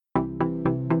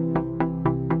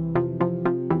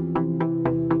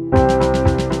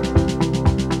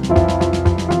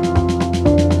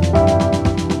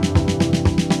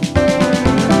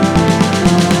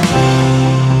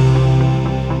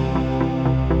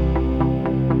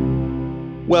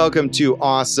Welcome to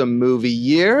Awesome Movie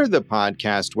Year, the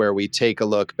podcast where we take a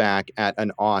look back at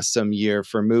an awesome year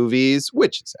for movies,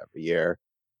 which is every year.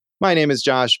 My name is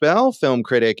Josh Bell, film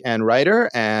critic and writer,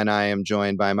 and I am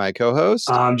joined by my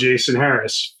co-host. I'm Jason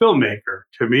Harris, filmmaker,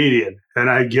 comedian, and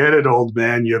I get it, old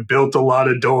man. You built a lot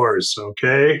of doors,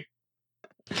 okay?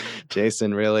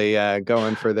 Jason really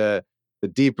going for the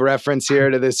deep reference here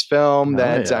to this film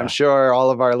that I'm sure all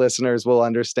of our listeners will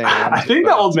understand. I think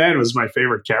the old man was my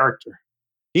favorite character.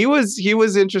 He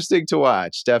was interesting to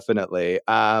watch, definitely.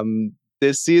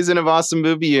 This season of Awesome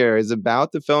Movie Year is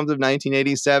about the films of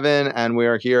 1987, and we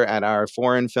are here at our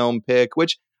foreign film pick,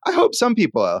 which I hope some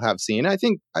people have seen. I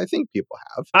think people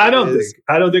have. I don't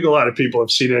think a lot of people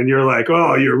have seen it, and you're like,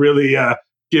 oh, you're really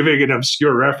giving an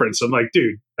obscure reference. I'm like,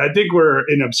 dude, I think we're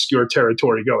in obscure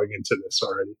territory going into this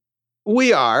already.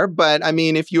 We are, but I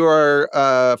mean, if you're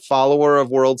a follower of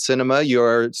world cinema,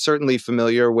 you're certainly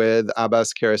familiar with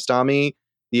Abbas Kiarostami,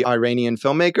 the Iranian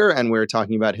filmmaker, and we're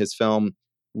talking about his film,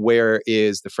 Where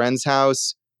is the Friend's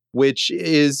House, which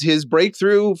is his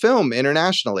breakthrough film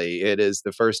internationally. It is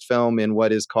the first film in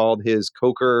what is called his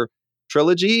Coker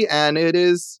trilogy, and it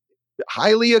is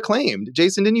highly acclaimed.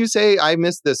 Jason, didn't you say, I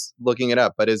missed this looking it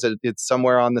up, but it's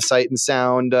somewhere on the Sight and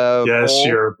Sound yes, poll?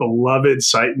 Your beloved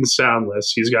Sight and Sound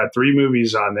list. He's got 3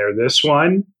 movies on there. This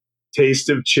one, Taste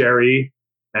of Cherry,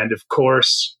 and of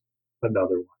course,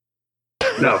 another one.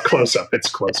 No, Close Up. It's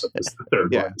Close Up is the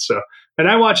third one. So, and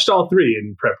I watched all 3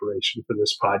 in preparation for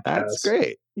this podcast. That's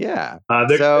great. Yeah.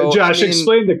 Josh,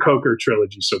 explain the Coker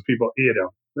trilogy so people,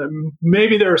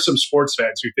 maybe there are some sports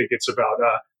fans who think it's about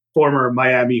former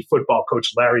Miami football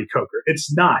coach Larry Coker.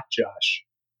 It's not, Josh.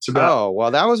 It's about. Oh,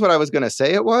 well, that was what I was going to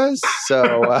say it was.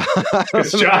 So,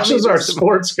 because Josh is our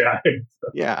sports guy.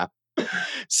 Yeah.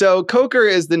 So Coker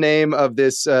is the name of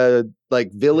this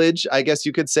village, I guess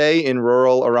you could say, in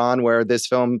rural Iran where this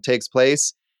film takes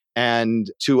place,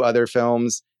 and 2 other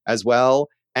films as well.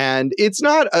 And it's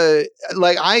not I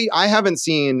haven't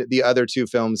seen the other 2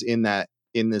 films in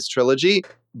this trilogy,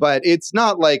 but it's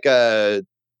not like a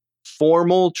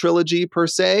formal trilogy per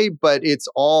se, but it's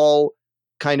all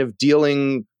kind of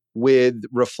dealing with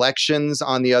reflections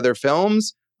on the other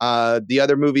films. The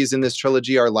other movies in this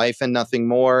trilogy are Life and Nothing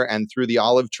More and Through the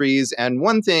Olive Trees. And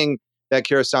one thing that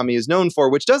Kiarostami is known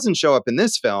for, which doesn't show up in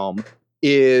this film,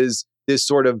 is this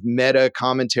sort of meta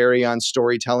commentary on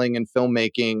storytelling and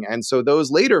filmmaking. And so those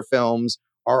later films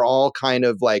are all kind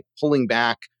of like pulling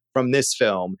back from this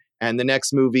film. And the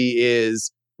next movie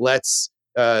is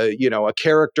a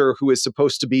character who is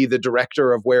supposed to be the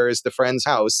director of Where is the Friend's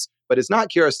House, but it's not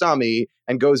Kiarostami,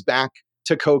 and goes back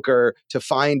to Coker to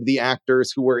find the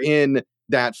actors who were in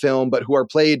that film, but who are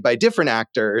played by different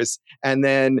actors. And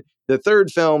then the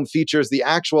third film features the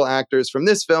actual actors from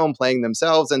this film playing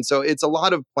themselves. And so it's a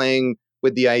lot of playing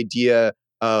with the idea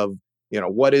of,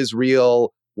 what is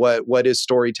real, what is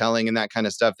storytelling, and that kind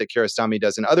of stuff that Kiarostami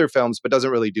does in other films, but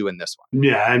doesn't really do in this one.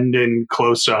 Yeah, and in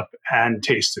Close Up and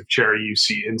Taste of Cherry, you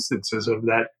see instances of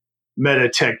that meta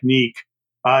technique.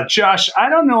 Josh, I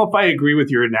don't know if I agree with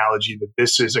your analogy that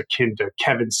this is akin to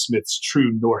Kevin Smith's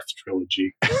True North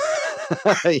trilogy.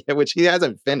 Which he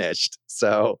hasn't finished.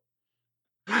 So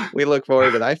we look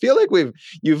forward to that. I feel like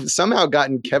you've somehow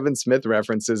gotten Kevin Smith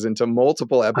references into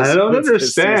multiple episodes. I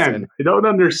don't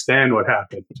understand what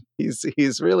happened.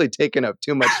 He's really taken up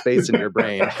too much space in your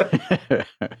brain.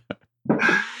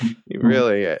 He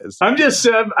really is. I'm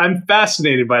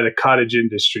fascinated by the cottage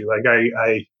industry. Like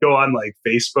I go on like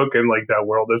Facebook and like that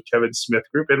World of Kevin Smith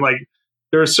group, and like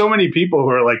there are so many people who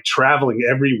are like traveling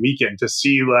every weekend to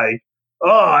see like, oh,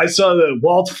 I saw the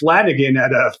Walt Flanagan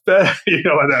at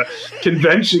a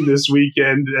convention this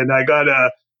weekend, and I got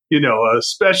a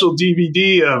special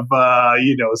DVD of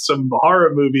some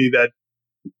horror movie that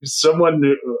someone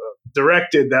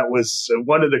directed that was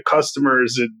one of the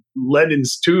customers in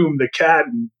Lenin's tomb, the cat,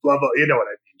 and blah, blah. You know what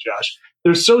I mean, Josh?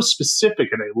 They're so specific,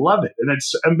 and I love it. And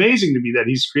it's amazing to me that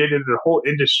he's created a whole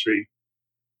industry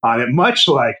on it, much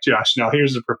like, Josh, now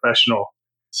here's a professional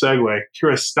segue.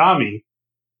 Kiarostami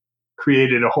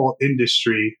created a whole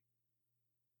industry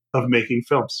of making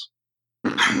films.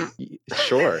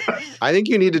 Sure. I think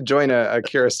you need to join a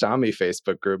Kiarostami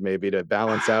Facebook group maybe to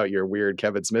balance out your weird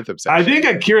Kevin Smith obsession. I think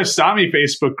a Kiarostami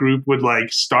Facebook group would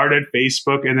like start at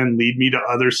Facebook and then lead me to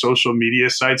other social media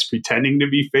sites pretending to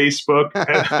be Facebook,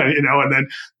 and then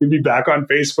you'd be back on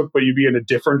Facebook, but you'd be in a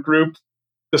different group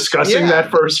discussing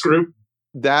that first group.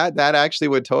 That actually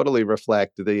would totally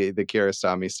reflect the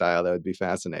Kiarostami style. That would be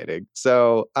fascinating.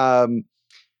 So,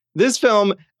 this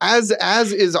film, as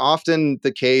is often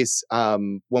the case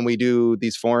when we do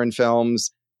these foreign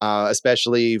films,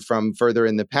 especially from further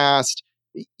in the past,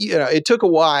 it took a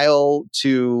while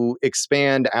to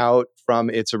expand out from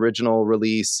its original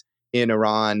release in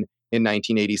Iran in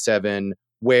 1987,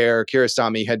 where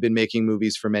Kiarostami had been making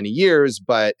movies for many years,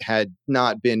 but had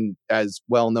not been as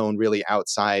well known really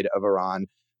outside of Iran.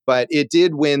 But it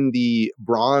did win the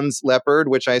Bronze Leopard,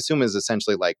 which I assume is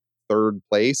essentially like third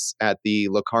place at the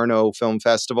Locarno Film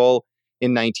Festival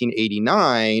in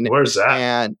 1989. Where's that?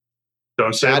 And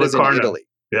don't say that Locarno. Is in Italy.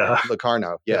 Yeah.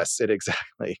 Locarno. Yes, it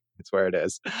exactly. It's where it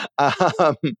is.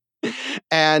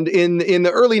 And in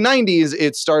the early 90s,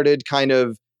 it started kind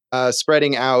of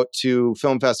spreading out to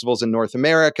film festivals in North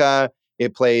America.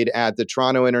 It played at the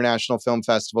Toronto International Film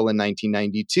Festival in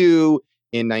 1992.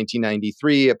 In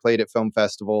 1993, it played at film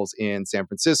festivals in San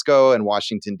Francisco and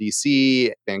Washington,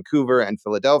 D.C., Vancouver, and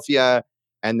Philadelphia,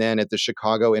 and then at the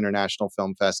Chicago International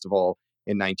Film Festival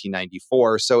in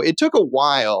 1994. So it took a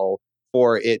while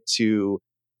for it to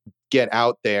get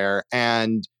out there.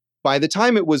 And by the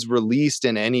time it was released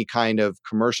in any kind of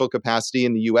commercial capacity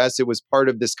in the US, it was part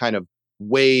of this kind of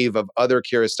wave of other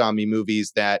Kiarostami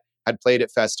movies that had played at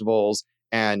festivals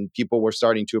and people were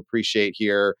starting to appreciate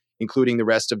here, including the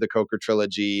rest of the Coker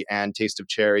trilogy and Taste of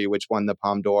Cherry, which won the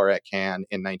Palme d'Or at Cannes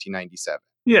in 1997.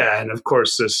 Yeah, and of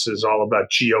course, this is all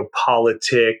about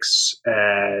geopolitics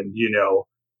and,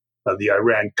 the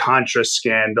Iran-Contra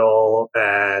scandal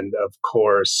and, of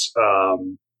course,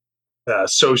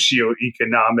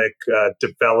 socioeconomic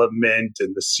development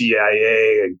and the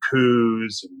CIA and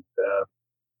coups and,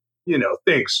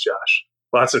 things, Josh.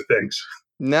 Lots of things.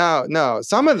 No.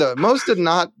 Some of the most of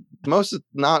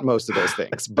those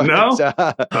things. But, no? All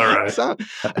right.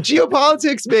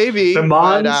 Geopolitics, maybe. The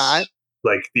Mons,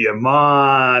 like the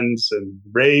Amans and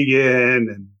Reagan.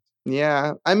 And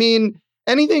yeah. I mean,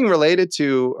 anything related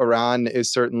to Iran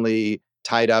is certainly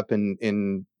tied up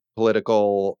in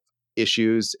political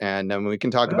issues. And we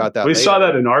can talk about that We later. saw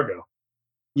that in Argo.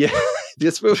 Yeah.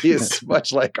 This movie is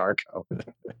much like Argo.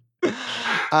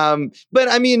 But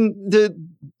I mean, the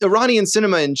Iranian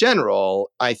cinema in general,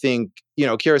 I think,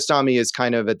 Kiarostami is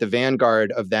kind of at the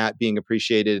vanguard of that being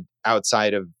appreciated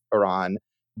outside of Iran.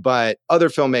 But other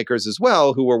filmmakers as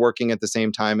well who were working at the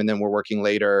same time and then were working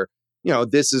later,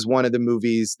 this is one of the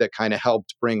movies that kind of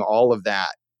helped bring all of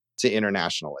that to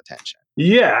international attention.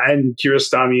 Yeah, and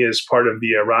Kiarostami is part of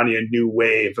the Iranian new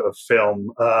wave of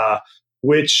film,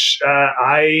 which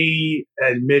I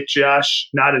admit, Josh,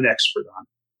 not an expert on.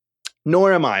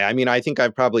 Nor am I. I mean, I think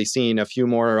I've probably seen a few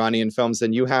more Iranian films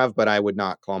than you have, but I would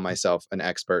not call myself an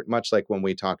expert, much like when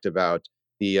we talked about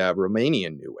the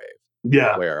Romanian New Wave.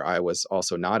 Yeah. Where I was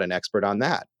also not an expert on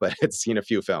that, but had seen a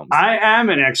few films. I am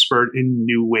an expert in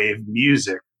New Wave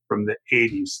music from the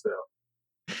 80s,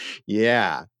 though.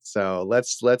 Yeah. So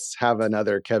let's have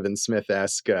another Kevin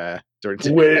Smith-esque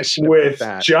with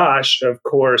Josh, of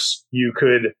course, you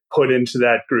could put into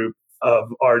that group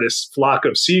of artists Flock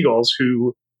of Seagulls,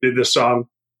 who did the song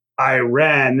I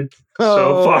Ran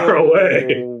So Far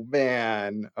Away. Oh,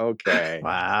 man. Okay.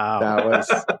 Wow. That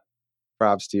was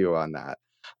props to you on that.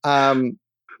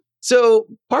 So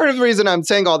part of the reason I'm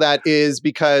saying all that is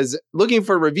because looking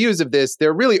for reviews of this,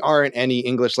 there really aren't any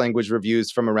English language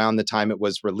reviews from around the time it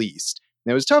was released.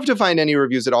 And it was tough to find any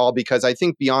reviews at all because I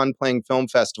think beyond playing film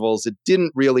festivals, it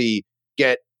didn't really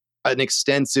get an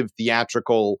extensive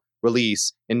theatrical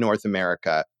release in North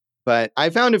America. But I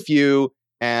found a few,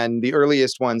 and the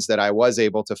earliest ones that I was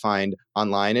able to find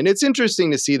online. And it's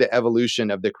interesting to see the evolution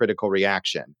of the critical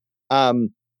reaction. The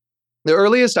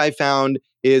earliest I found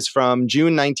is from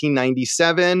June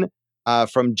 1997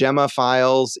 from Gemma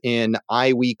Files in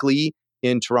iWeekly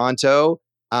in Toronto,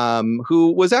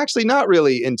 who was actually not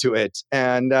really into it.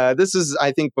 And this is,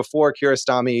 I think, before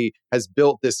Kiarostami has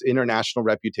built this international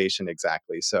reputation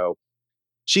exactly. So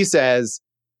she says,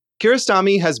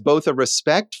 Kiarostami has both a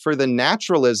respect for the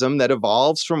naturalism that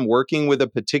evolves from working with a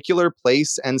particular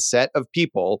place and set of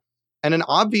people, and an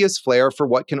obvious flair for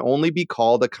what can only be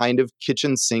called a kind of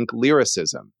kitchen sink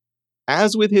lyricism.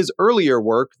 As with his earlier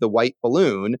work, The White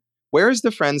Balloon, Where's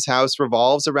the Friend's House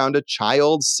revolves around a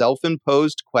child's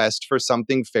self-imposed quest for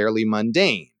something fairly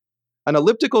mundane, an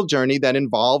elliptical journey that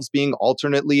involves being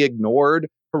alternately ignored,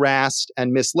 harassed,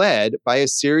 and misled by a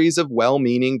series of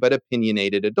well-meaning but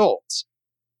opinionated adults.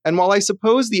 And while I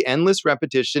suppose the endless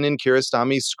repetition in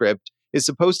Kiarostami's script is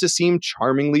supposed to seem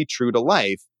charmingly true to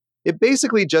life, it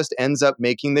basically just ends up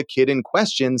making the kid in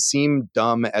question seem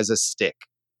dumb as a stick.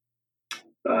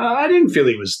 I didn't feel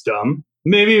he was dumb.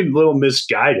 Maybe a little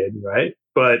misguided, right?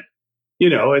 But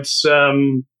it's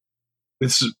the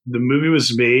movie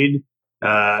was made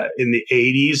in the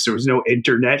 80s. There was no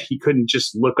internet. He couldn't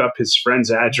just look up his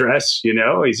friend's address.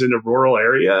 He's in a rural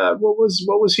area. What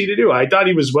was he to do? I thought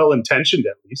he was well intentioned,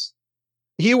 at least.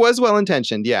 He was well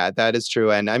intentioned. Yeah, that is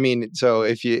true. And I mean, so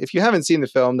if you haven't seen the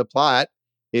film, the plot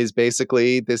is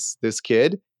basically this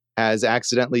kid has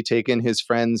accidentally taken his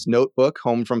friend's notebook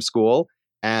home from school,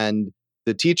 and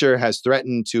the teacher has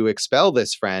threatened to expel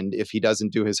this friend if he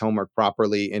doesn't do his homework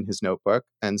properly in his notebook.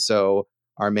 And so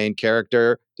our main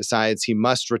character decides he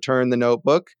must return the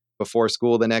notebook before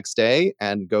school the next day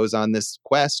and goes on this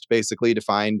quest basically to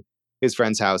find his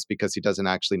friend's house because he doesn't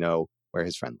actually know where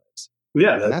his friend lives.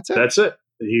 Yeah, And that's it. That's it.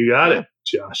 You got it,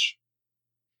 Josh.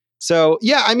 So,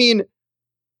 yeah, I mean,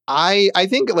 I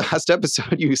think last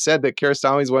episode you said that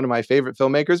Kiarostami is one of my favorite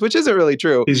filmmakers, which isn't really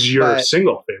true. He's your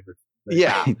single favorite.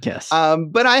 Yeah. Yes.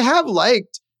 But I have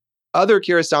liked other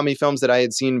Kiarostami films that I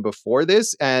had seen before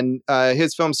this, and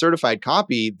his film Certified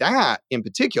Copy, that in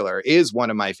particular is one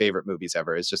of my favorite movies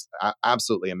ever. It's just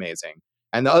absolutely amazing.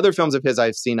 And the other films of his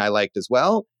I've seen I liked as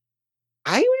well.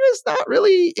 I was not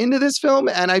really into this film,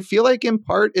 and I feel like in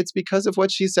part it's because of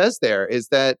what she says there, is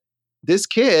that this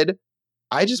kid,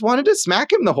 I just wanted to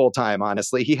smack him the whole time,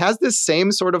 honestly. He has this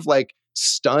same sort of like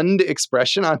stunned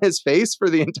expression on his face for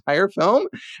the entire film.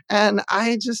 And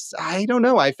I don't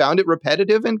know. I found it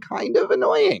repetitive and kind of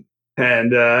annoying.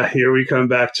 And here we come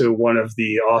back to one of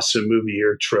the awesome movie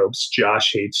year tropes.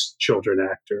 Josh hates children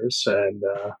actors. And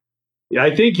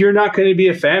I think you're not going to be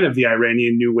a fan of the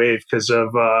Iranian New Wave because of,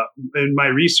 in my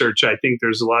research, I think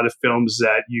there's a lot of films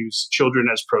that use children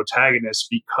as protagonists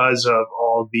because of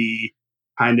all the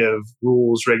kind of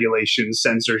rules, regulations,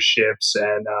 censorships,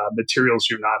 and materials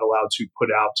you're not allowed to put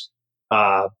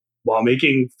out while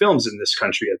making films in this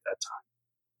country at that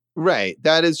time. Right.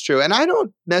 That is true. And I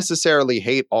don't necessarily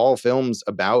hate all films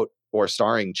about or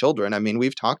starring children. I mean,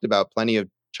 we've talked about plenty of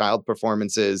child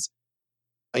performances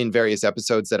in various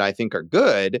episodes that I think are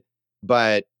good,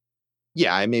 but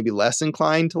yeah, I may be less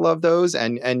inclined to love those.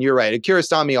 And you're right.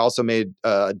 Kiarostami also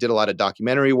did a lot of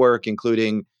documentary work,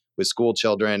 including with school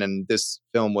children. And this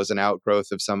film was an outgrowth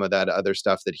of some of that other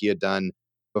stuff that he had done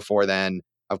before then.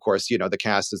 Of course, the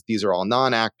cast these are all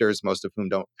non-actors, most of whom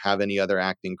don't have any other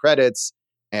acting credits.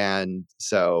 And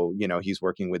so, he's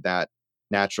working with that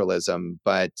naturalism.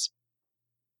 But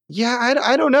yeah,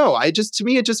 I don't know. To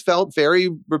me, it just felt very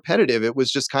repetitive. It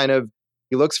was just kind of,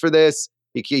 he looks for this,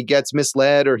 he gets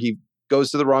misled, or he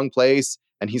goes to the wrong place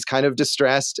and he's kind of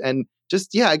distressed. And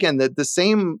just, yeah, again, the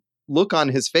same look on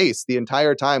his face the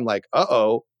entire time, like,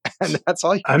 uh-oh. And that's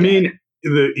all I mean,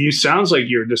 you sounds like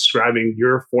you're describing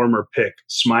your former pick,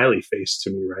 Smiley Face,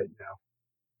 to me right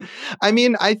now. I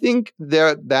mean, I think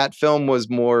that film was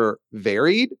more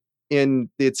varied in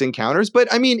its encounters, but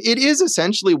I mean, it is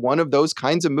essentially one of those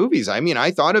kinds of movies. I mean,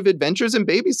 I thought of Adventures in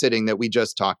Babysitting that we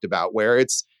just talked about, where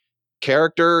its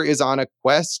character is on a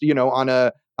quest,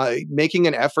 on making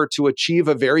an effort to achieve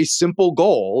a very simple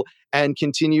goal and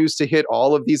continues to hit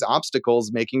all of these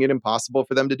obstacles, making it impossible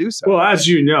for them to do so. Well, as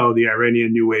you know, the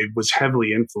Iranian New Wave was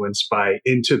heavily influenced by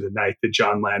Into the Night, the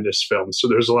John Landis film. So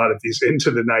there's a lot of these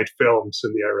Into the Night films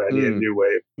in the Iranian New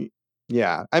Wave.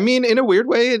 Yeah. I mean, in a weird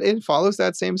way, it follows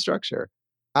that same structure.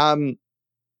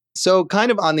 So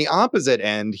kind of on the opposite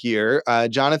end here,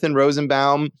 Jonathan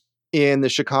Rosenbaum in the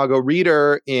Chicago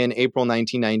Reader in April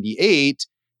 1998,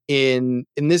 and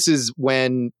this is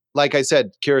when, like I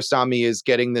said, Kiarostami is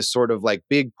getting this sort of like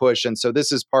big push. And so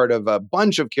this is part of a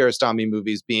bunch of Kiarostami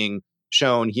movies being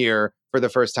shown here for the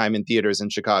first time in theaters in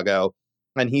Chicago.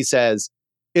 And he says,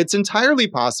 it's entirely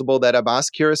possible that Abbas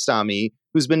Kiarostami,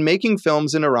 who's been making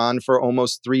films in Iran for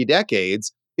almost 3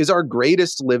 decades, is our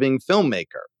greatest living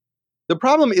filmmaker. The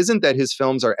problem isn't that his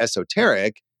films are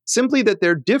esoteric, simply that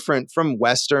they're different from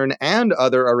Western and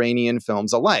other Iranian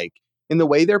films alike in the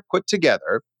way they're put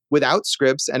together, without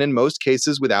scripts and in most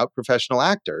cases without professional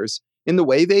actors, in the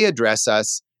way they address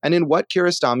us, and in what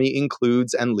Kiarostami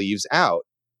includes and leaves out.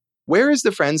 Where is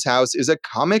the Friend's House is a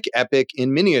comic epic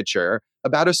in miniature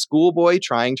about a schoolboy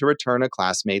trying to return a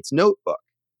classmate's notebook.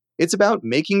 It's about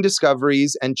making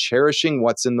discoveries and cherishing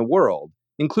what's in the world,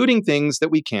 including things that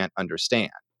we can't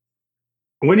understand.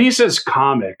 When he says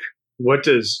comic, what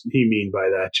does he mean by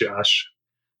that, Josh?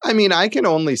 I mean, I can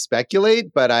only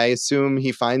speculate, but I assume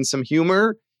he finds some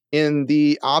humor in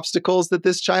the obstacles that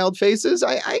this child faces.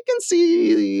 I can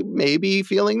see maybe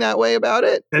feeling that way about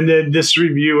it. And then this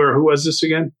reviewer, who was this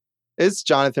again? It's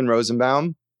Jonathan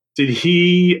Rosenbaum. Did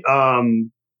he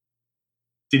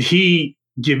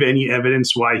give any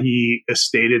evidence why he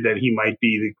stated that he might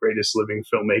be the greatest living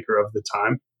filmmaker of the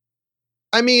time?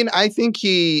 I mean, I think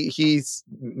he's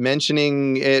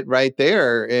mentioning it right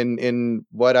there in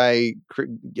what I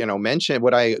mentioned,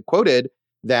 what I quoted,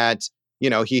 that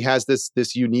he has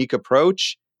this unique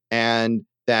approach and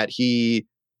that he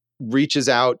reaches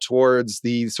out towards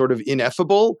the sort of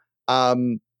ineffable.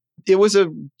 it was a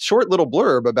short little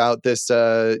blurb about this,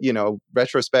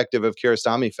 retrospective of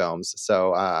Kiarostami films.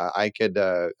 So I could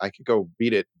go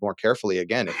read it more carefully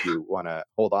again if you want to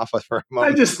hold off for a I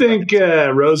moment. just think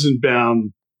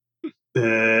Rosenbaum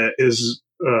is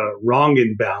wrong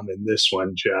in Baum in this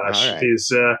one, Josh.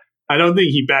 Right. I don't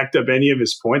think he backed up any of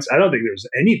his points. I don't think there's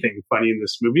anything funny in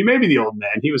this movie. Maybe the old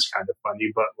man, he was kind of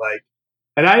funny, but like,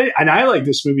 and I like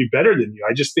this movie better than you.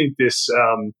 I just think this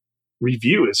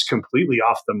review is completely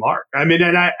off the mark. I mean,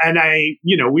 and I,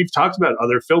 we've talked about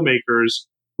other filmmakers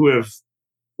who have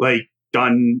like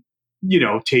done,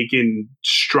 taken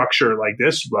structure like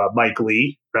this, Mike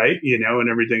Lee, right? And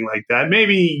everything like that.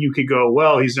 Maybe you could go,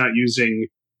 well, he's not using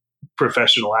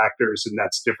professional actors and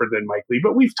that's different than Mike Lee,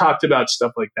 but we've talked about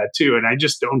stuff like that too. And I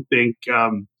just don't think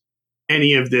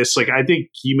any of this, like, I think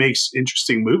he makes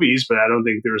interesting movies, but I don't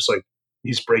think there's like,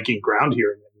 he's breaking ground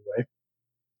here in any way.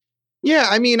 Yeah.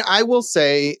 I mean, I will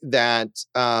say that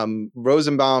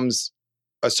Rosenbaum's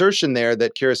assertion there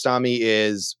that Kiarostami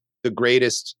is the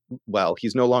greatest, well,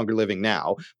 he's no longer living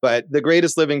now, but the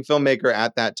greatest living filmmaker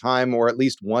at that time, or at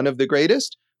least one of the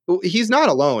greatest, he's not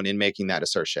alone in making that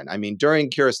assertion. I mean,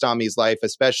 during Kiarostami's life,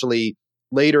 especially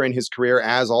later in his career,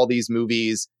 as all these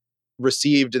movies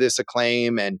received this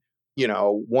acclaim and,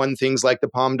 won things like the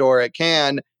Palme d'Or at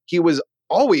Cannes, he was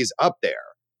always up there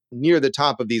near the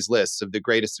top of these lists of the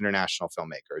greatest international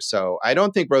filmmakers. So I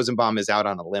don't think Rosenbaum is out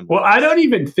on a limb. Well, I don't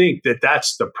even think that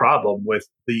that's the problem with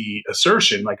the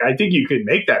assertion. Like, I think you could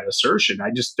make that assertion. I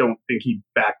just don't think he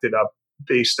backed it up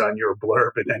based on your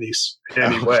blurb in any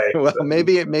way. Well,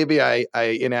 maybe I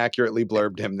inaccurately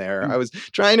blurbed him there. I was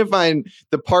trying to find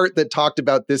the part that talked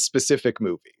about this specific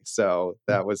movie. So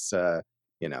that was,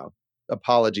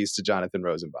 apologies to Jonathan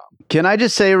Rosenbaum. Can I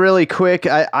just say really quick,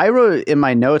 I wrote in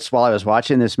my notes while I was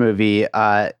watching this movie,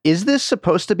 is this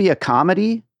supposed to be a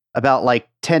comedy? About like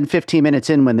 10, 15 minutes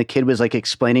in, when the kid was like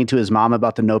explaining to his mom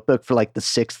about the Notebook for like the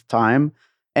 6th time.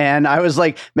 And I was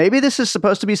like, maybe this is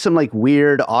supposed to be some like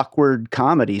weird, awkward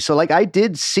comedy. So like I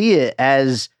did see it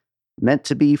as meant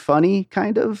to be funny,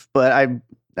 kind of, but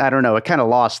I don't know. It kind of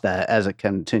lost that as it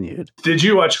continued. Did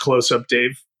you watch Close Up,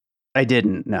 Dave? I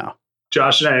didn't, no.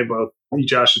 Josh and I both,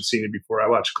 Josh had seen it before. I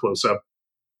watched Close Up.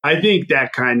 I think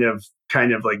that kind of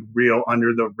like real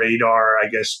under the radar, I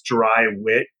guess, dry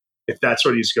wit, if that's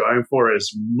what he's going for,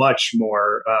 is much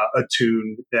more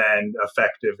attuned and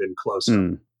effective in Close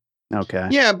Up. Okay.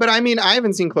 Yeah, but I mean, I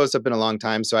haven't seen Close Up in a long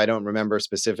time, so I don't remember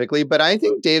specifically. But I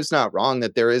think Dave's not wrong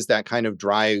that there is that kind of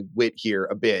dry wit here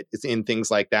a bit. It's in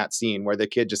things like that scene where the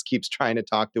kid just keeps trying to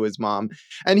talk to his mom.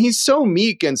 And he's so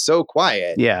meek and so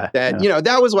quiet. Yeah. That,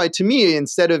 that was why, to me,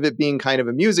 instead of it being kind of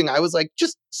amusing, I was like,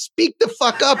 just speak the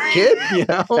fuck up, kid.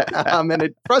 And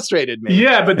it frustrated me.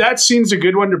 Yeah, but that scene's a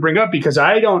good one to bring up because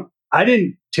I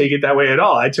didn't take it that way at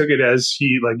all. I took it as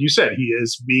he, like you said, he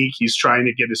is meek. He's trying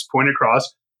to get his point across.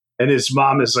 And his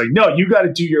mom is like, no, you got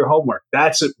to do your homework.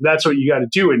 That's what you got to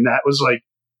do. And that was like,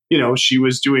 she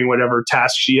was doing whatever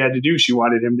task she had to do. She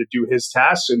wanted him to do his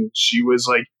tasks. And she was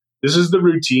like, this is the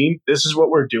routine. This is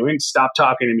what we're doing. Stop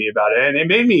talking to me about it. And it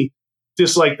made me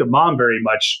dislike the mom very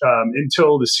much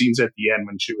until the scenes at the end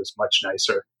when she was much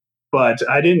nicer. But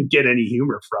I didn't get any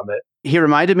humor from it. He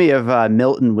reminded me of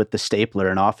Milton with the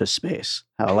stapler in Office Space.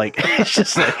 How like it's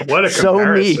just like what a so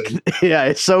meek. comparison. Yeah,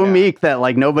 it's so meek that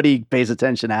like nobody pays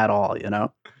attention at all,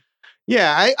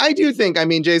 Yeah, I do think, I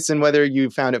mean, Jason, whether you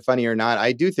found it funny or not,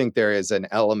 I do think there is an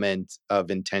element of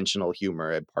intentional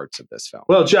humor in parts of this film.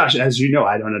 Well, Josh, as you know,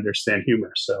 I don't understand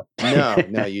humor, so.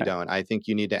 No, you don't. I think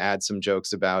you need to add some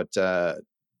jokes about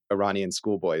Iranian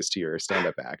schoolboys to your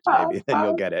stand-up act, maybe, then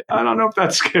you'll get it. I don't know if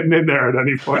that's getting in there at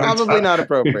any point. Probably not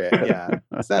appropriate, yeah.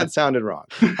 That sounded wrong.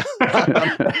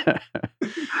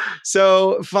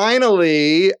 So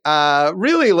finally,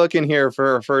 really looking here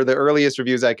for the earliest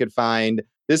reviews I could find.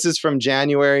 This is from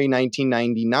January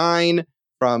 1999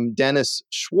 from Dennis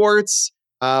Schwartz,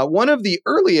 one of the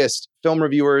earliest film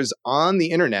reviewers on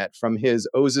the internet from his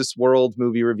Ozus World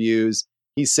movie reviews.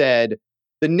 He said,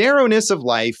 "The narrowness of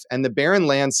life and the barren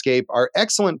landscape are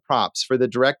excellent props for the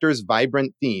director's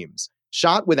vibrant themes,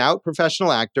 shot without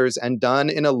professional actors and done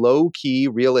in a low-key,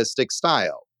 realistic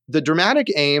style. The dramatic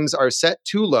aims are set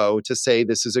too low to say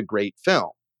this is a great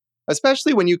film,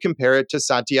 especially when you compare it to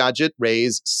Satyajit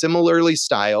Ray's similarly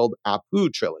styled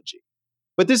Apu trilogy.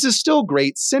 But this is still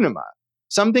great cinema,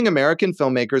 something American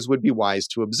filmmakers would be wise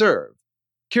to observe.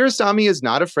 Kiarostami is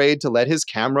not afraid to let his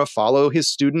camera follow his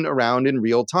student around in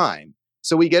real time,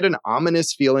 so we get an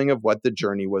ominous feeling of what the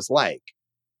journey was like.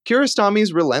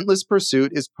 Kiarostami's relentless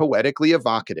pursuit is poetically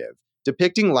evocative,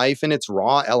 depicting life in its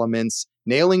raw elements,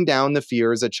 nailing down the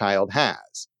fears a child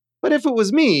has. But if it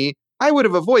was me, I would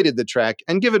have avoided the trek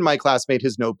and given my classmate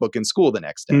his notebook in school the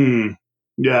next day.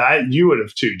 Yeah, you would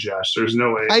have too, Josh. There's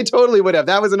no way. I totally would have.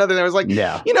 That was another thing. I was like,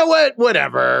 Yeah. you know what?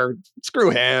 Whatever.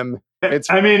 Screw him.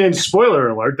 I mean, and spoiler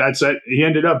alert, that's it. He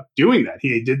ended up doing that.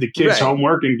 He did the kid's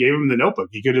homework and gave him the notebook.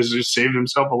 He could have just saved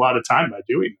himself a lot of time by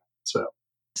doing that. So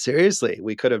seriously,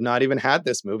 we could have not even had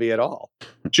this movie at all.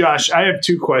 Josh, I have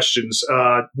two questions.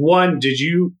 One, did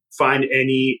you find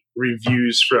any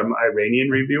reviews from Iranian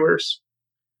reviewers?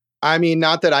 I mean,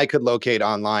 not that I could locate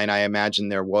online. I imagine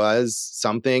there was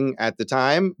something at the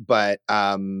time, but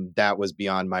that was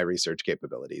beyond my research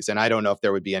capabilities. And I don't know if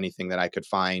there would be anything that I could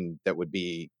find that would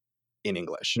be in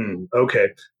English. Okay.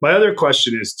 My other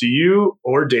question is, do you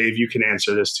or Dave, you can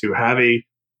answer this too, have a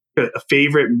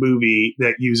favorite movie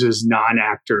that uses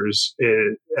non-actors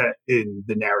in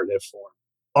the narrative form?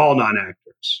 All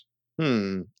non-actors.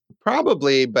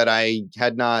 Probably, but I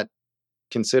had not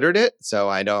considered it, so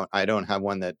I don't have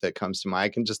one that comes to mind. I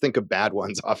can just think of bad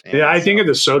ones offhand. Yeah, I think of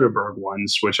the Soderbergh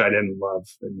ones, which I didn't love.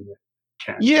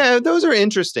 Yeah, those are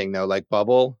interesting though, like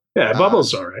Bubble. Yeah,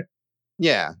 Bubble's all right.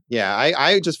 Yeah.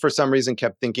 I just for some reason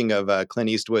kept thinking of Clint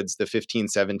Eastwood's The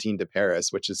 1517 to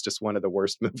Paris, which is just one of the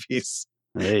worst movies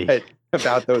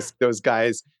about those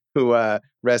guys who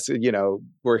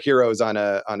were heroes on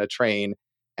a train,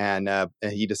 and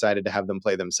he decided to have them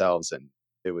play themselves, and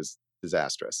it was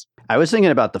disastrous. I was thinking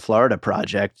about the Florida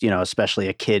Project, especially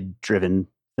a kid-driven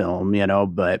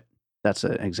film, but that's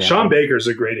an example. Sean Baker's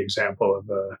a great example of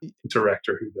a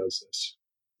director who does this.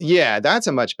 Yeah, that's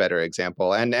a much better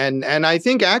example. And I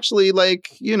think actually,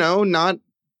 not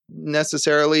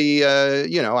necessarily,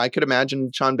 I could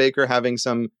imagine Sean Baker having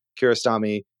some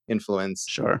Kiarostami influence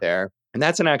there. And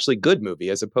that's an actually good movie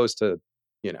as opposed to,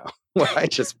 what I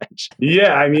just mentioned.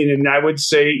 Yeah, I mean, and I would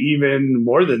say even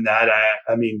more than that,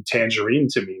 I mean, Tangerine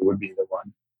to me would be the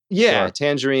one. Yeah,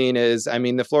 Tangerine is,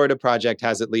 the Florida Project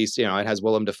has at least, it has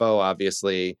Willem Dafoe,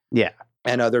 obviously. Yeah.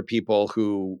 And other people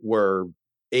who were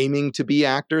aiming to be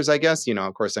actors, I guess.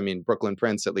 Of course, Brooklyn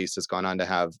Prince at least has gone on to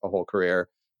have a whole career.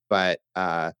 But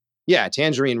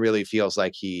Tangerine really feels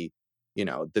like he,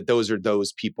 that those are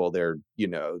those people. They're,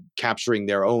 capturing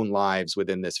their own lives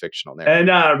within this fictional narrative.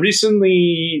 And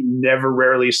recently, Never,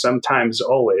 Rarely, Sometimes,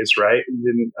 Always, right?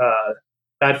 And,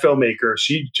 that filmmaker,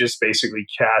 she just basically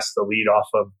cast the lead off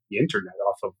of the internet,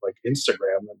 off of like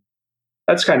Instagram. And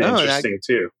that's kind of interesting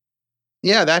too.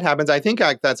 Yeah, that happens. I think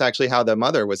that's actually how the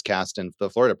mother was cast in the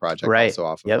Florida Project, also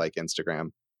off of like Instagram.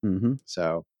 Mm-hmm.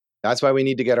 So that's why we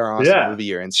need to get our awesome movie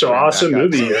year. Instagram so awesome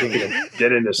movie year.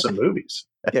 Get into some movies.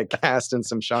 Yeah, cast in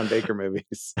some Sean Baker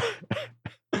movies.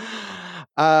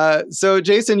 So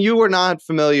Jason, you were not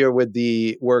familiar with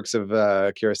the works of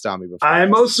Kiarostami before. I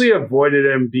mostly avoided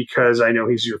him because I know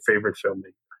he's your favorite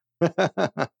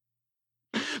filmmaker.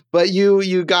 But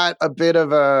you got a bit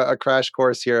of a crash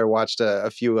course here. Watched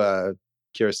a few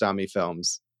Kiarostami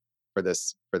films for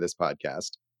this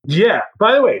podcast. Yeah.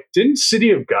 By the way, didn't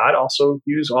City of God also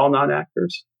use all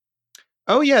non-actors?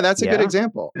 Oh yeah, that's a good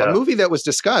example. Yeah. A movie that was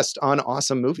discussed on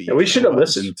Awesome Movie. Yeah, we should have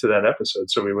listened to that episode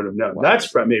so we would have known. Wow.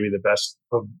 That's maybe the best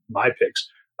of my picks.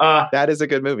 That is a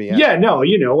good movie. Yeah. No,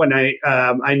 when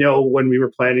I know when we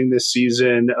were planning this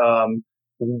season,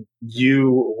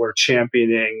 you were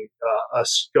championing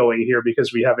us going here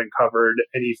because we haven't covered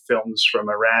any films from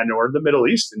Iran or the Middle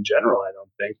East in general, I don't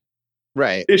think.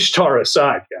 Right. Ishtar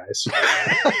aside, guys.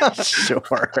 Sure.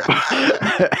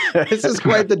 This is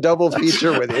quite the double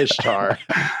feature with Ishtar.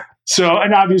 So,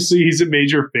 and obviously he's a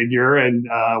major figure and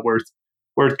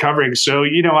worth covering. So,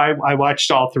 I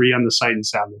watched all three on the Sight and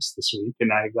Sound list this week,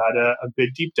 and I got a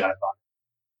good deep dive on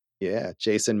it. Yeah,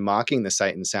 Jason mocking the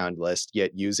Sight and Sound list,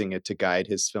 yet using it to guide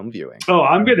his film viewing. Oh,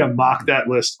 I'm going to mock that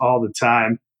list all the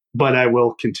time, but I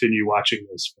will continue watching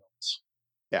those films.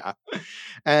 Yeah.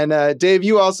 And Dave,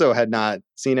 you also had not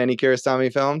seen any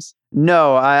Kiarostami films?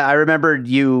 No, I remembered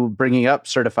you bringing up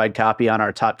Certified Copy on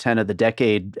our top 10 of the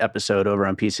decade episode over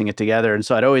on Piecing It Together. And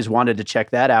so I'd always wanted to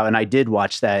check that out. And I did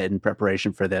watch that in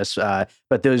preparation for this.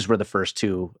 But those were the first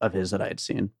two of his that I had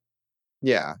seen.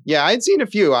 Yeah. I'd seen a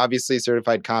few, obviously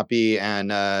Certified Copy and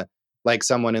Like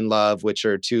Someone in Love, which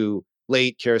are two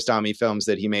late Kiarostami films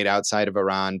that he made outside of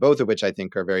Iran, both of which I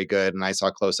think are very good. And I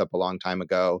saw Close Up a long time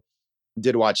ago.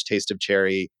 Did watch Taste of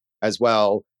Cherry as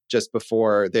well just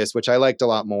before this, which I liked a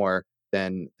lot more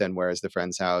than Where is the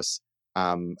Friend's House?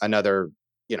 Another,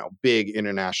 big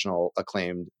international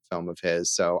acclaimed film of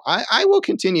his. So I will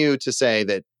continue to say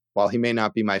that while he may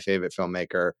not be my favorite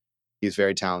filmmaker, he's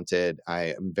very talented. I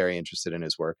am very interested in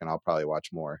his work, and I'll probably watch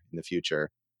more in the future.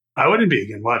 I wouldn't be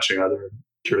again watching other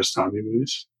Kiarostami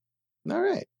movies. All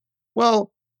right.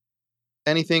 Well,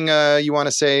 anything you want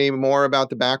to say more about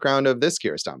the background of this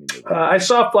Kiarostami movie? I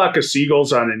saw Flock of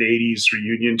Seagulls on an 80s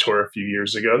reunion tour a few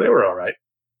years ago. They were all right.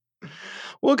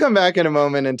 We'll come back in a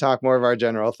moment and talk more of our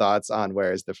general thoughts on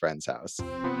Where is the Friend's House.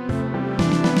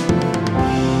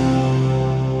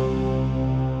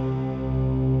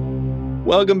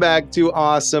 Welcome back to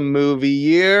Awesome Movie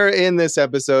Year. In this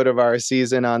episode of our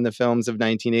season on the films of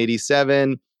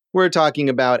 1987, we're talking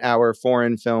about our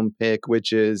foreign film pick,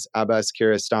 which is Abbas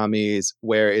Kiarostami's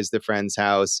Where is the Friend's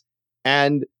House?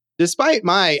 And despite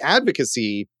my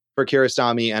advocacy for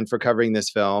Kiarostami and for covering this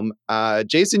film,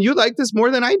 Jason, you liked this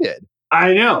more than I did.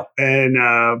 I know. And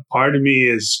part of me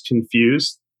is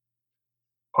confused.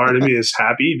 Part of me is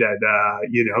happy that,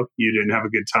 you didn't have a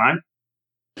good time.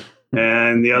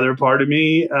 And the other part of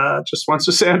me just wants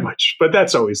a sandwich. But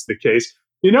that's always the case.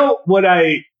 You know, what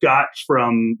I got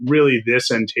from really this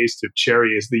and Taste of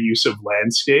Cherry is the use of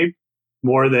landscape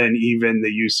more than even the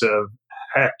use of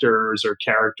actors or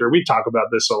character. We talk about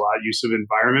this a lot, use of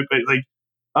environment, but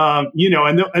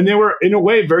and they were in a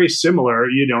way very similar.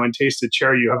 In Taste of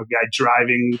Cherry, you have a guy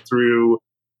driving through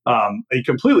a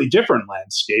completely different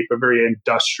landscape, a very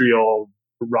industrial,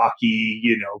 rocky,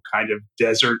 kind of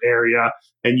desert area.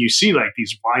 And you see like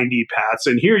these windy paths.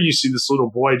 And here you see this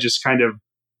little boy just kind of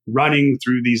running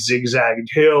through these zigzagged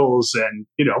hills and,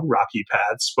 rocky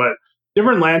paths, but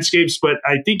different landscapes. But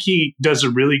I think he does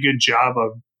a really good job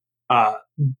of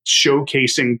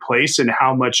showcasing place and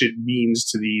how much it means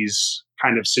to these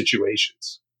kind of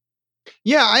situations.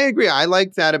 Yeah, I agree. I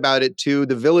like that about it too.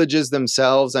 The villages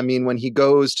themselves. I mean, when he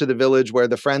goes to the village where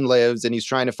the friend lives and he's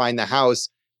trying to find the house,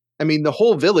 I mean, the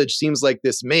whole village seems like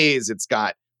this maze. It's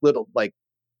got little like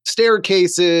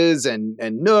staircases and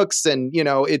nooks, and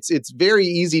it's very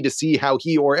easy to see how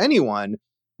he or anyone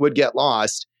would get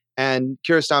lost. And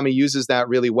Kiarostami uses that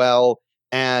really well.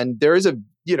 And there is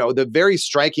the very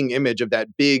striking image of that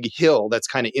big hill that's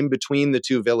kind of in between the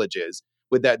two villages,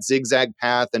 with that zigzag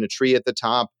path and a tree at the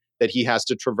top that he has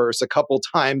to traverse a couple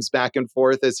times back and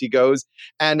forth as he goes.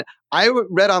 And I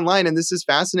read online, and this is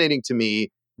fascinating to me,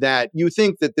 that you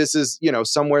think that this is,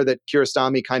 somewhere that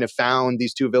Kiarostami kind of found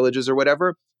these two villages or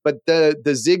whatever. But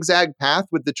the zigzag path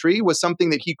with the tree was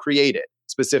something that he created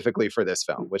specifically for this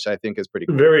film, which I think is pretty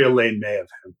cool. Very Elaine May of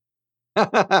him.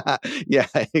 Yeah,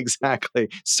 exactly.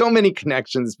 So many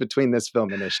connections between this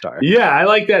film and Ishtar. Yeah, I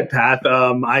like that path.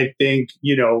 I think,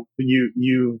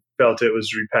 you felt it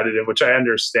was repetitive, which I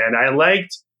understand. I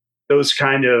liked those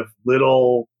kind of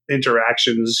little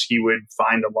interactions he would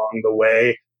find along the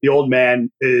way. The old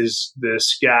man is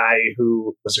this guy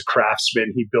who was a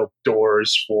craftsman. He built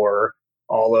doors for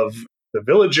all of the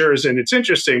villagers. And it's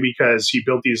interesting because he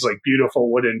built these like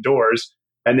beautiful wooden doors.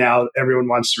 And now everyone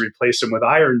wants to replace them with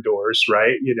iron doors,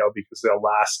 right? Because they'll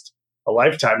last a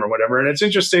lifetime or whatever. And it's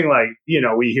interesting, like,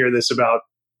 we hear this about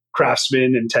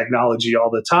craftsmen and technology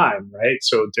all the time, right?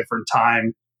 So different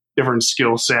time, different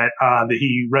skill set. That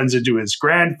he runs into his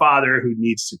grandfather who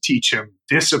needs to teach him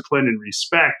discipline and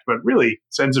respect, but really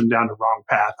sends him down the wrong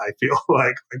path, I feel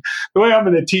like the way I'm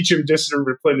going to teach him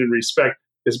discipline and respect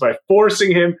is by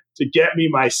forcing him to get me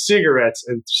my cigarettes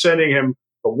and sending him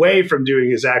away from doing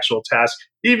his actual task,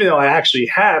 even though I actually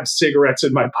have cigarettes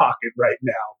in my pocket right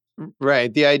now.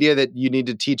 Right. The idea that you need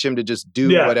to teach him to just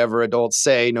do whatever adults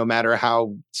say, no matter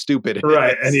how stupid it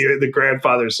right. is. And the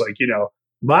grandfather's like,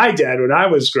 my dad, when I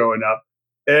was growing up,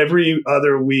 every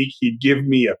other week he'd give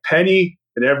me a penny,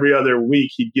 and every other week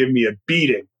he'd give me a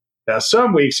beating. Now,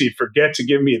 some weeks he'd forget to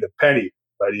give me the penny,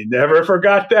 but he never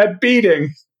forgot that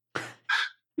beating.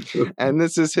 And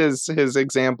this is his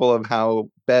example of how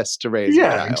best to raise a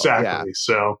child. Exactly. Yeah.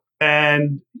 So,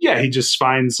 he just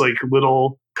finds like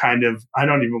little kind of, I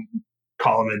don't even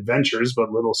call them adventures,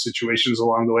 but little situations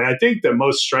along the way. I think the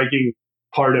most striking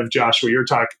part of Joshua, you're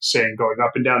saying going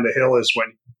up and down the hill, is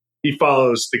when he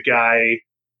follows the guy,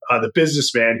 the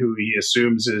businessman who he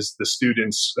assumes is the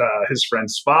student's, his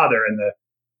friend's father, and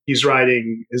he's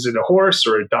riding, is it a horse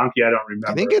or a donkey? I don't remember.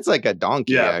 I think it's like a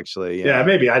donkey, actually. Yeah,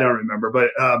 maybe. I don't remember. But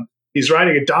he's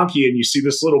riding a donkey, and you see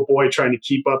this little boy trying to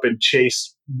keep up and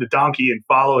chase the donkey and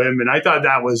follow him. And I thought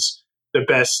that was the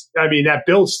best. I mean, that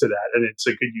builds to that, and it's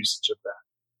a good usage of that.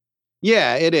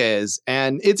 Yeah, it is.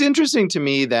 And it's interesting to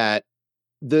me that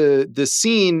the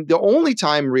scene, the only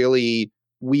time really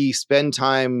we spend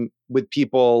time with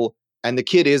people and the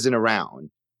kid isn't around,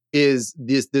 is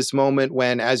this moment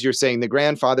when, as you're saying, the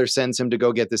grandfather sends him to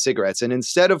go get the cigarettes. And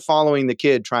instead of following the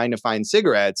kid trying to find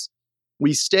cigarettes,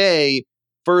 we stay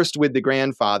first with the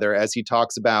grandfather as he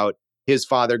talks about his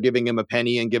father giving him a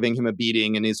penny and giving him a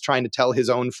beating, and he's trying to tell his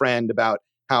own friend about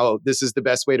how this is the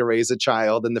best way to raise a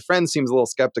child. And the friend seems a little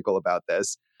skeptical about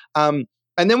this. And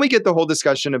then we get the whole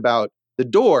discussion about the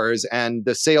doors, and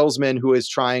the salesman who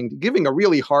is giving a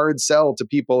really hard sell to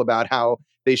people about how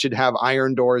they should have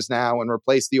iron doors now and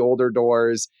replace the older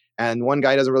doors. And one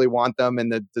guy doesn't really want them,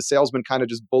 and the salesman kind of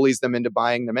just bullies them into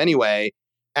buying them anyway.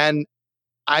 And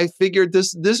I figured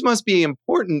this must be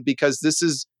important because this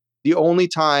is the only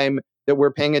time that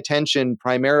we're paying attention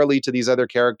primarily to these other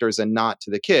characters and not to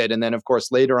the kid. And then, of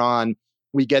course, later on,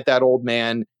 we get that old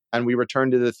man and we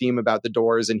return to the theme about the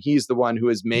doors, and he's the one who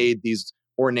has made these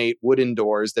ornate wooden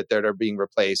doors that are being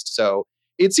replaced. So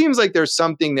it seems like there's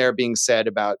something there being said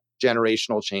about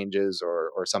generational changes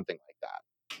or something like that.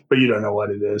 But you don't know what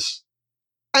it is.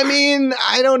 I mean,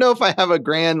 I don't know if I have a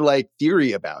grand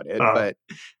theory about it, but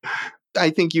I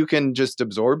think you can just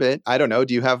absorb it. I don't know.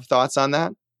 Do you have thoughts on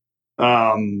that?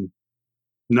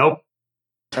 Nope.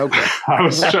 Okay. I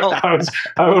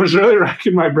was really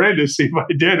racking my brain to see if I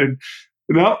did, and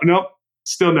nope,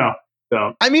 still no.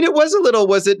 I mean,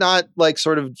 was it not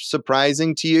sort of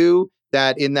surprising to you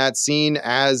that in that scene,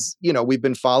 as we've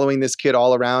been following this kid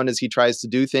all around as he tries to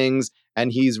do things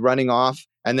and he's running off,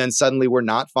 and then suddenly we're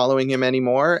not following him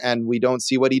anymore and we don't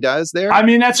see what he does there? I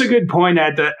mean, that's a good point.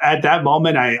 At that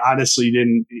moment, I honestly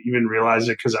didn't even realize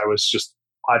it because I was just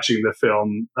watching the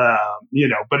film,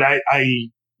 but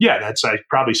that's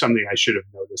probably something I should have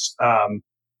noticed.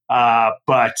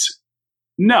 But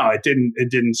no, it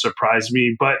didn't surprise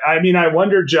me. But I mean, I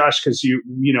wonder, Josh, because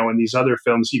in these other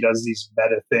films, he does these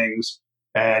meta things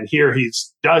and here he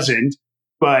doesn't.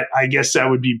 But I guess that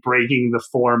would be breaking the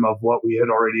form of what we had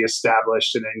already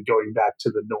established and then going back to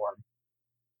the norm.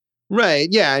 Right.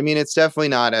 Yeah. I mean, it's definitely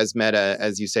not as meta,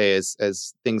 as you say,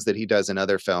 as things that he does in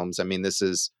other films. I mean, this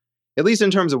is, at least in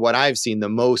terms of what I've seen, the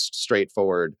most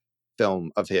straightforward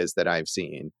film of his that I've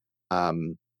seen.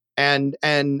 And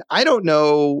I don't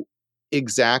know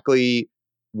exactly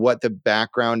what the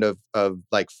background of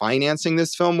financing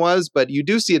this film was, but you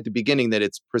do see at the beginning that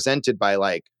it's presented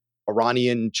by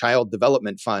Iranian Child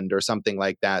Development Fund or something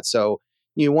like that. So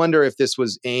you wonder if this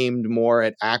was aimed more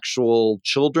at actual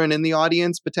children in the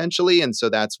audience potentially. And so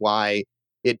that's why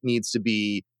it needs to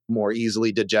be more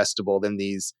easily digestible than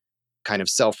these kind of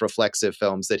self-reflexive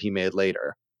films that he made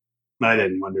later. I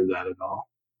didn't wonder that at all.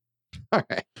 All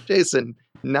right. Jason,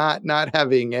 not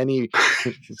having any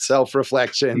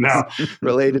self-reflections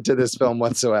related to this film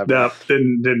whatsoever. No,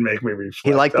 didn't make me reflect.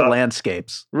 He liked the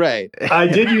landscapes. Right. I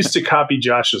did used to copy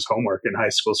Josh's homework in high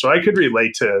school, so I could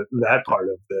relate to that part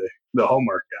of the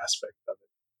homework aspect of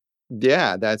it.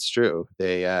 Yeah, that's true.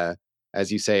 They,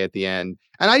 as you say at the end,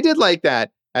 and I did like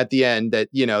that at the end that,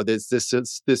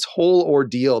 this whole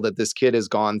ordeal that this kid has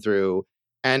gone through.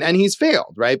 And he's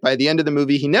failed, right? By the end of the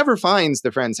movie, he never finds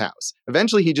the friend's house.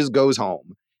 Eventually, he just goes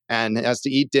home and has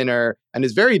to eat dinner and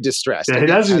is very distressed. Yeah, he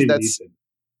doesn't even eat dinner.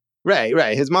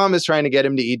 Right. His mom is trying to get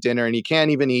him to eat dinner and he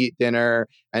can't even eat dinner.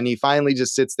 And he finally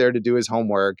just sits there to do his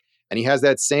homework. And he has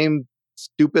that same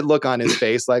stupid look on his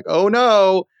face like, oh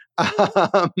no.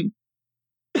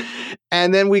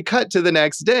 And then we cut to the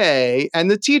next day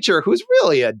and the teacher, who's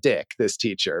really a dick, this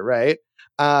teacher, right?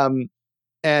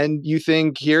 And you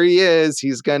think, here he is,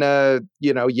 he's going to,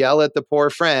 yell at the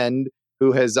poor friend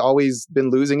who has always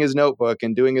been losing his notebook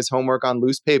and doing his homework on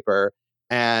loose paper.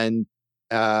 And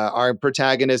our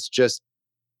protagonist just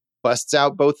busts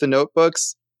out both the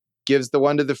notebooks, gives the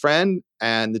one to the friend,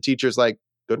 and the teacher's like,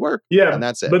 good work. Yeah. And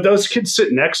that's it. But those kids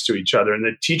sit next to each other and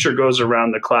the teacher goes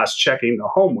around the class checking the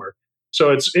homework. So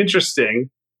it's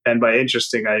interesting. And by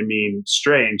interesting, I mean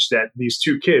strange that these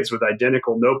two kids with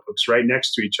identical notebooks right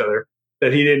next to each other,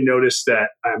 that he didn't notice that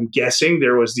I'm guessing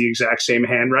there was the exact same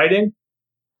handwriting.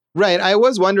 Right. I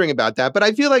was wondering about that, but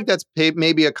I feel like that's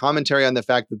maybe a commentary on the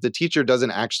fact that the teacher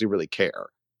doesn't actually really care.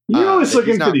 You're always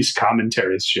looking for these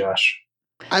commentaries, Josh.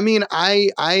 I mean, I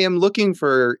am looking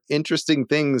for interesting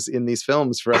things in these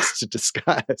films for us to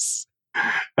discuss.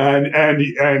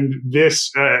 And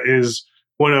this is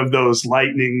one of those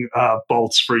lightning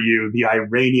bolts for you, the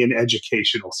Iranian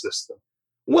educational system.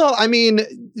 Well, I mean,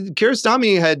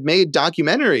 Kiarostami had made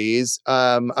documentaries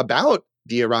about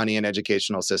the Iranian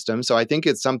educational system. So I think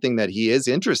it's something that he is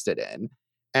interested in.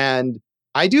 And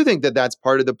I do think that that's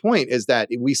part of the point, is that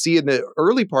we see in the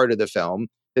early part of the film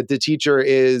that the teacher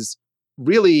is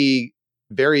really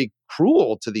very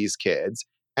cruel to these kids.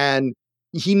 And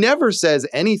he never says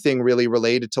anything really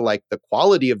related to the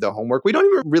quality of the homework. We don't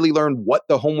even really learn what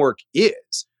the homework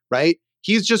is, right?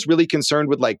 He's just really concerned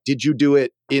with did you do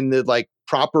it in the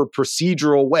proper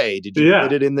procedural way? Did you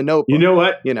put it in the notebook? You know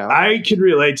what? I could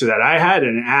relate to that. I had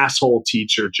an asshole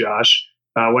teacher, Josh,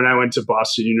 when I went to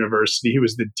Boston University. He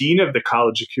was the dean of the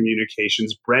College of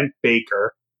Communications, Brent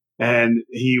Baker. And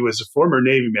he was a former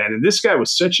Navy man. And this guy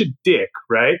was such a dick,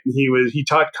 right? And he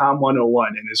taught Com 101.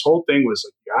 And his whole thing was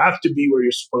like, you have to be where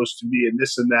you're supposed to be and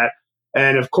this and that.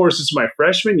 And of course, it's my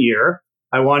freshman year.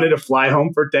 I wanted to fly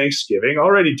home for Thanksgiving,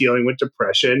 already dealing with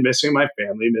depression, missing my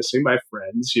family, missing my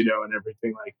friends, you know, and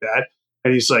everything like that.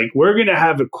 And he's like, we're going to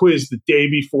have a quiz the day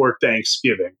before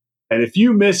Thanksgiving. And if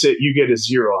you miss it, you get a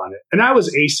 0 on it. And I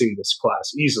was acing this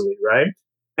class easily, right?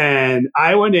 And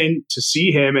I went in to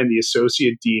see him and the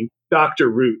associate dean, Dr.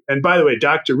 Root. And by the way,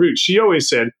 Dr. Root, she always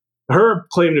said her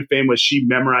claim to fame was she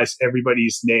memorized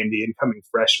everybody's name, the incoming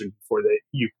freshman, before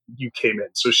you came in.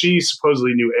 So she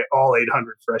supposedly knew all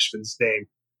 800 freshmen's name.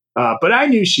 But I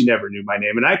knew she never knew my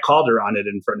name. And I called her on it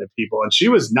in front of people. And she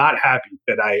was not happy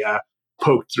that I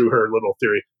poked through her little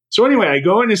theory. So anyway, I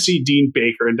go in to see Dean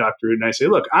Baker and Dr. Root, and I say,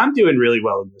 look, I'm doing really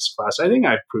well in this class. I think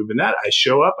I've proven that. I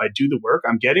show up, I do the work,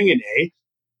 I'm getting an A.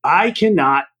 I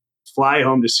cannot fly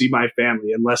home to see my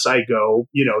family unless I go,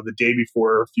 you know, the day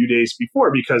before or a few days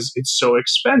before because it's so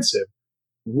expensive.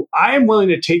 I am willing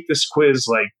to take this quiz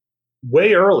like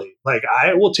way early. Like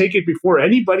I will take it before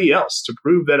anybody else to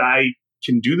prove that I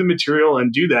can do the material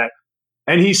and do that.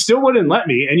 And he still wouldn't let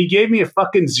me. And he gave me a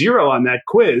fucking 0 on that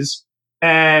quiz.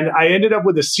 And I ended up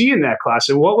with a C in that class.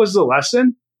 And what was the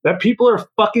lesson? That people are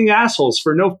fucking assholes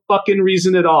for no fucking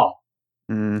reason at all.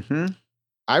 Mm-hmm.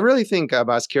 I really think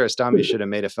Abbas Kiarostami should have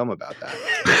made a film about that.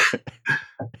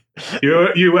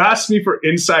 You asked me for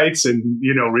insights and,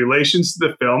 you know, relations to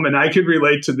the film, and I could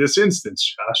relate to this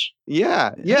instance, Josh.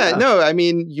 Yeah. No, I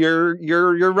mean,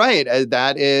 you're right.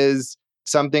 That is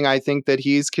something I think that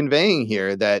he's conveying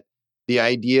here, that the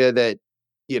idea that,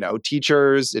 you know,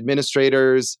 teachers,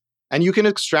 administrators, and you can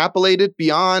extrapolate it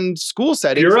beyond school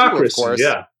settings bureaucracy, too, of course.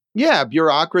 Yeah. Yeah,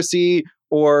 bureaucracy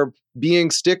or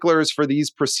being sticklers for these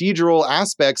procedural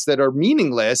aspects that are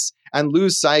meaningless and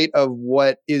lose sight of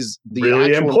what is the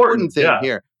really actual important thing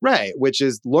here. Right, which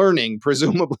is learning.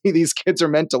 Presumably these kids are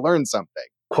meant to learn something.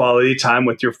 Quality time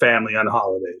with your family on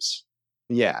holidays.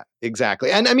 Yeah,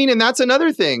 exactly. And I mean, and that's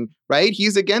another thing, right?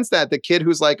 He's against that. The kid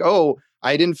who's like, oh,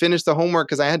 I didn't finish the homework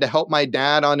because I had to help my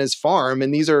dad on his farm.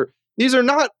 And these are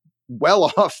not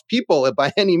well-off people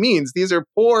by any means. These are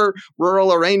poor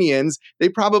rural Iranians. They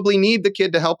probably need the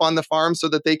kid to help on the farm so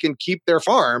that they can keep their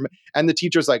farm. And the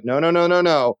teacher's like,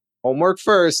 no. Homework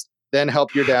first, then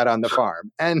help your dad on the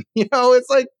farm. And, you know, it's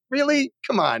like, really?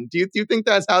 Come on. Do you think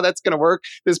that's how that's going to work?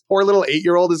 This poor little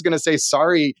 8-year-old is going to say,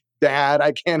 sorry, Dad,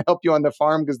 I can't help you on the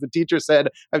farm because the teacher said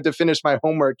I have to finish my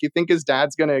homework. You think his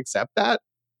dad's going to accept that?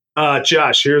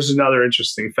 Josh, here's another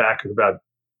interesting fact about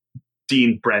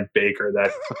Dean Brent Baker,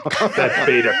 that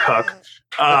beta cuck.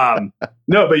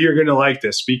 No, but you're going to like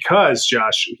this because,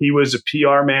 Josh, he was a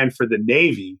PR man for the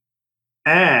Navy,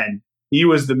 and he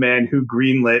was the man who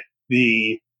greenlit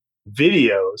the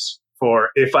videos for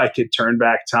If I Could Turn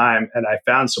Back Time and I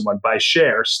Found Someone by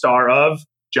Cher, star of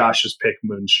Josh's pick,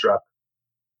 Moonstruck.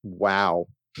 Wow.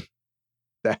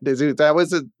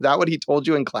 That what he told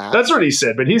you in class? That's what he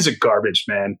said, but he's a garbage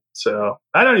man. So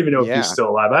I don't even know if he's still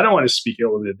alive. I don't want to speak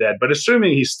ill of the dead, but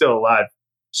assuming he's still alive,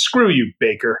 screw you,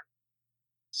 Baker.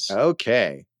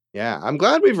 Okay. Yeah. I'm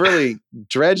glad we've really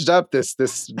dredged up this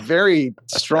very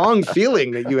strong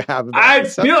feeling that you have. I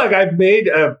feel like I've made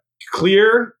a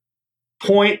clear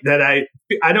point that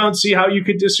I don't see how you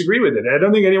could disagree with it. I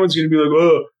don't think anyone's going to be like,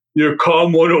 oh, your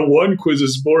Com 101 quiz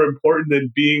is more important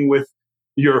than being with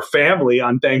your family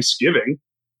on Thanksgiving.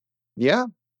 Yeah,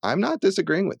 I'm not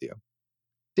disagreeing with you.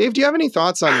 Dave, do you have any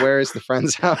thoughts on Where is the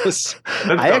Friend's House?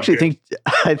 I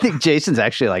think Jason's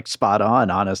actually like spot on,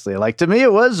 honestly. Like to me,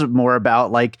 it was more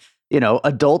about like, you know,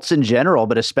 adults in general,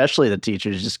 but especially the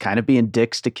teachers just kind of being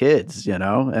dicks to kids, you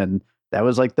know, and that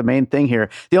was like the main thing here.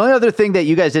 The only other thing that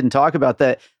you guys didn't talk about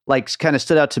that like kind of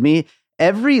stood out to me,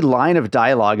 every line of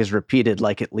dialogue is repeated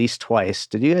like at least twice.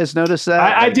 Did you guys notice that?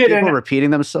 I did. People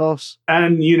repeating themselves.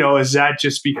 And, you know, is that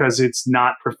just because it's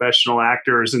not professional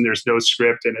actors and there's no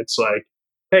script and it's like,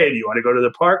 hey, do you want to go to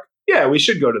the park? Yeah, we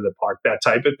should go to the park, that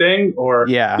type of thing. Or,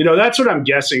 you know, that's what I'm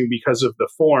guessing because of the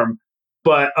form.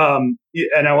 But, and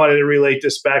I wanted to relate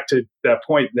this back to that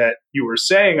point that you were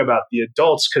saying about the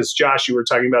adults, because Josh, you were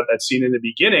talking about that scene in the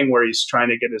beginning where he's trying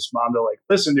to get his mom to like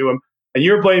listen to him. And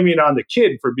you're blaming it on the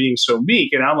kid for being so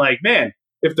meek. And I'm like, man,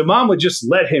 if the mom would just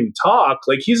let him talk,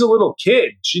 like he's a little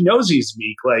kid. She knows he's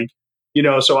meek. Like, you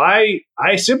know, so I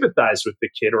sympathize with the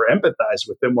kid or empathize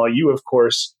with him while you, of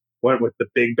course, went with the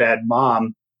big bad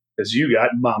mom because you got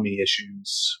mommy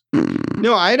issues.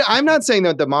 No, I'm not saying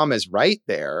that the mom is right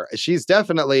there. She's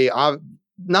definitely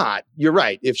not. You're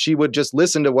right. If she would just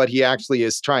listen to what he actually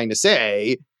is trying to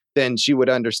say, then she would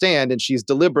understand, and she's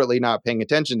deliberately not paying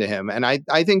attention to him. And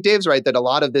I think Dave's right that a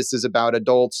lot of this is about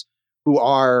adults who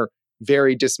are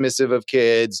very dismissive of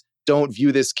kids, don't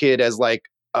view this kid as like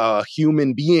a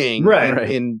human being. Right.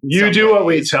 You do what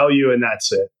we tell you, and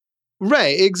that's it.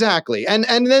 Right, exactly. And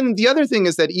then the other thing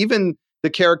is that even the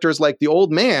characters like the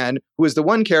old man, who is the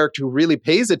one character who really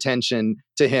pays attention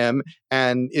to him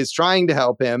and is trying to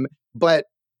help him, but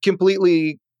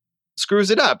completely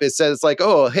screws it up. It says like,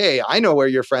 oh, hey, I know where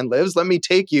your friend lives. Let me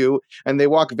take you. And they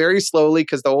walk very slowly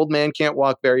because the old man can't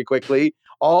walk very quickly,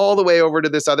 all the way over to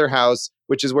this other house,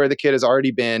 which is where the kid has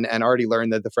already been and already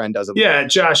learned that the friend doesn't live.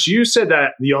 Josh, you said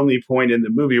that the only point in the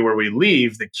movie where we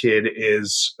leave the kid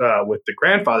is with the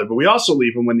grandfather, but we also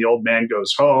leave him when the old man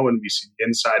goes home and we see the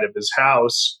inside of his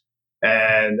house.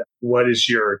 And what is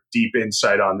your deep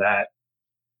insight on that?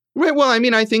 Right. Well, I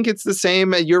mean, I think it's the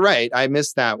same. You're right. I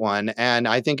missed that one. And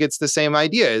I think it's the same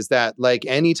idea is that like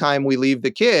anytime we leave the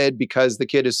kid, because the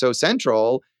kid is so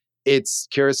central, it's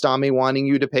Kiarostami wanting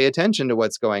you to pay attention to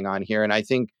what's going on here. And I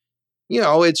think,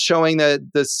 it's showing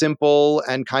the simple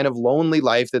and kind of lonely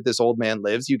life that this old man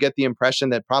lives. You get the impression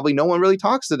that probably no one really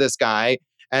talks to this guy.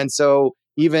 And so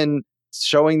even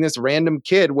showing this random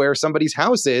kid where somebody's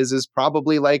house is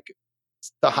probably like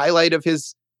the highlight of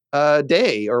his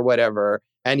day or whatever.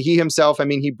 And he himself, I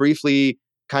mean, he briefly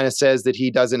kind of says that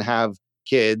he doesn't have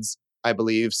kids, I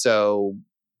believe. So,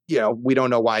 we don't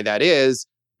know why that is,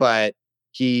 but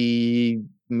he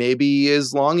maybe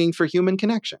is longing for human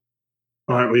connection.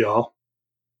 Aren't we all?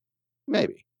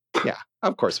 Maybe. Yeah,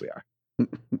 of course we are.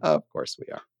 Of course we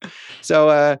are.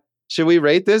 So should we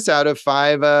rate this out of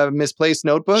 5 misplaced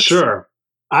notebooks? Sure.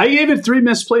 I gave it 3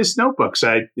 misplaced notebooks.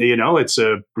 It's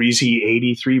a breezy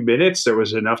 83 minutes. There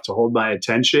was enough to hold my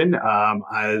attention.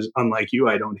 As unlike you,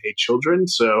 I don't hate children.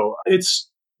 So it's,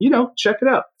 check it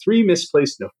out. 3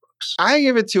 misplaced notebooks. I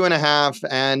give it 2.5.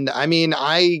 And I mean,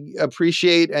 I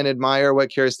appreciate and admire what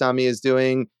Kiarostami is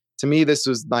doing. To me, this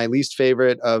was my least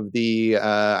favorite of the,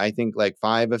 I think, like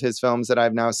 5 of his films that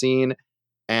I've now seen.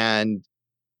 And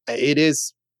it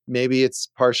is, maybe it's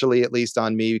partially at least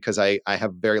on me because I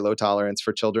have very low tolerance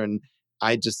for children.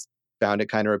 I just found it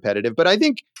kind of repetitive. But I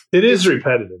think it is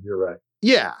repetitive. You're right.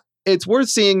 Yeah. It's worth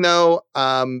seeing, though.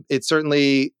 It's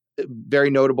certainly a very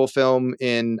notable film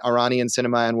in Iranian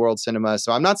cinema and world cinema.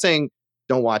 So I'm not saying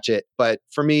don't watch it. But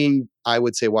for me, I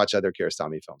would say watch other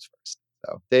Kiarostami films first.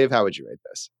 So, Dave, how would you rate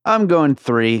this? I'm going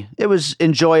 3. It was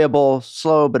enjoyable,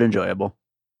 slow, but enjoyable.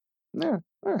 Yeah.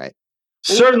 All right.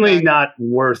 Certainly not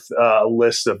worth a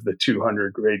list of the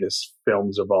 200 greatest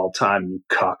films of all time, you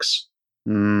cucks.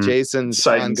 Jason's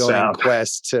ongoing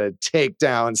quest to take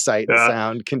down Sight and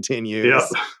Sound continues.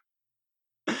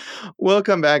 Yeah. We'll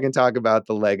come back and talk about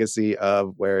the legacy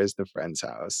of Where is the Friend's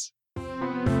House.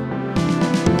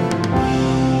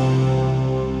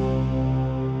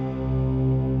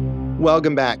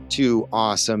 Welcome back to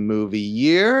Awesome Movie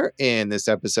Year. In this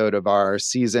episode of our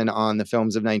season on the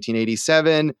films of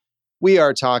 1987, we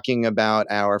are talking about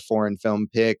our foreign film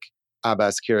pick,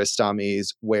 Abbas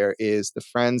Kiarostami's Where is the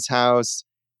Friend's House?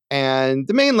 And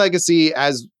the main legacy,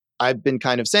 as I've been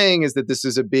kind of saying, is that this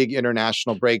is a big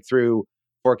international breakthrough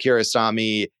for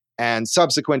Kiarostami. And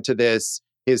subsequent to this,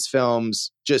 his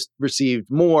films just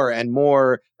received more and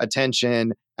more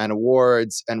attention and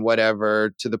awards and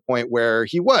whatever, to the point where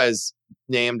he was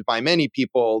named by many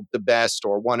people the best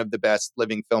or one of the best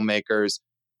living filmmakers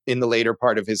in the later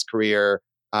part of his career.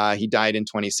 He died in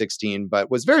 2016, but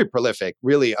was very prolific,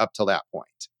 really, up till that point.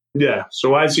 Yeah.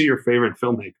 So why is he your favorite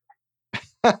filmmaker?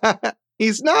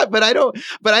 He's not, but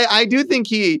I do think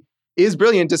he is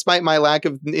brilliant, despite my lack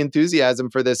of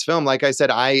enthusiasm for this film. Like I said,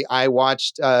 I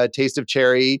watched Taste of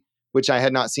Cherry, which I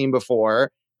had not seen before,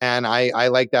 and I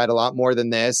like that a lot more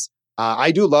than this.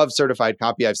 I do love Certified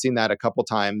Copy. I've seen that a couple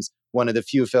times. One of the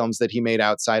few films that he made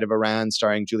outside of Iran,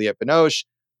 starring Juliette Binoche,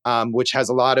 which has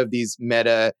a lot of these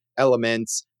meta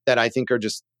elements that I think are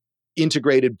just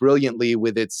integrated brilliantly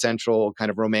with its central kind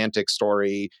of romantic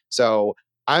story. So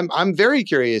I'm very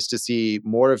curious to see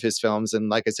more of his films. And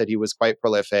like I said, he was quite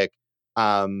prolific.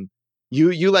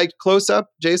 You liked Close Up,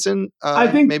 Jason? I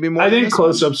think maybe more. I think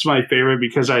Close Up's my favorite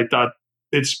because I thought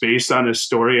it's based on a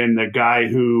story, and the guy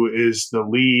who is the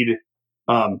lead.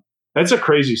 That's a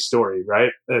crazy story,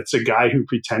 right? It's a guy who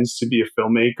pretends to be a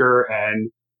filmmaker and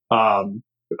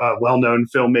a well-known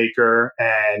filmmaker,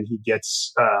 and he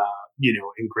gets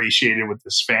ingratiated with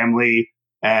his family,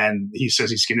 and he says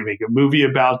he's going to make a movie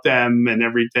about them and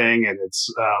everything, and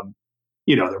it's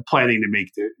they're planning to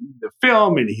make the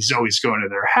film, and he's always going to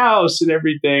their house and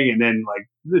everything, and then like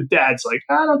the dad's like,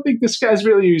 I don't think this guy's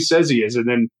really who he says he is, and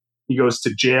then he goes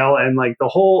to jail, and like the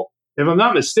whole if I'm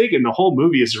not mistaken, the whole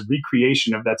movie is a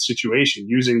recreation of that situation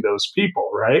using those people,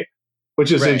 right?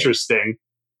 Which is Right. interesting.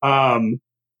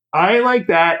 I like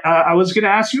that. I was going to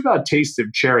ask you about Taste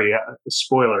of Cherry,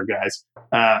 spoiler, guys,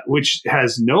 which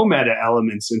has no meta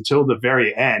elements until the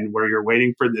very end, where you're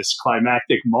waiting for this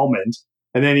climactic moment.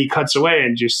 And then he cuts away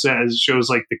and just shows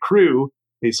like the crew.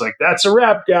 He's like, that's a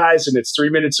wrap, guys. And it's 3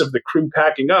 minutes of the crew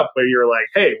packing up, where you're like,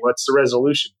 hey, what's the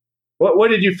resolution? What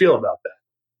did you feel about that?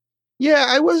 Yeah,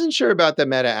 I wasn't sure about the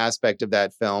meta aspect of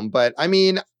that film, but I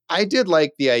mean, I did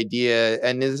like the idea,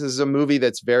 and this is a movie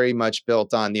that's very much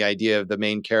built on the idea of the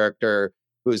main character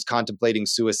who's contemplating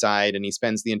suicide, and he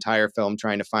spends the entire film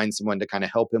trying to find someone to kind of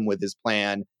help him with his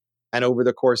plan. And over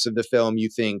the course of the film, you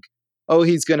think, oh,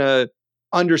 he's going to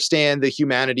understand the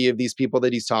humanity of these people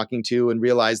that he's talking to and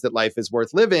realize that life is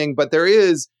worth living. But there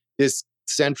is this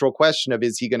central question of,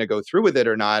 is he going to go through with it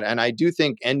or not? And I do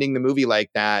think ending the movie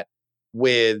like that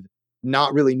with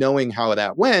not really knowing how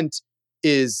that went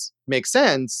makes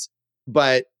sense,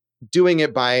 but doing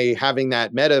it by having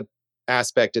that meta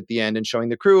aspect at the end and showing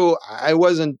the crew, I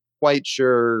wasn't quite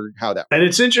sure how that. And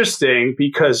it's interesting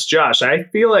because, Josh, I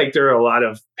feel like there are a lot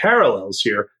of parallels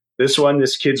here. This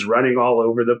kid's running all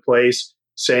over the place,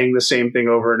 saying the same thing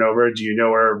over and over. Do you know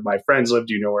where my friends live?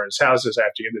 Do you know where his house is? I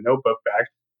have to get the notebook back.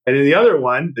 And in the other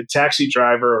one, the taxi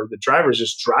driver or the driver is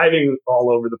just driving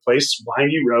all over the place,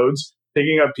 windy roads,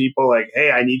 picking up people like,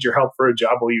 hey, I need your help for a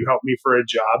job. Will you help me for a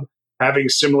job? Having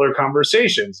similar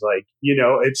conversations. Like,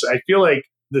 I feel like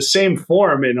the same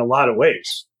form in a lot of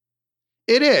ways.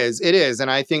 It is.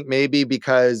 And I think maybe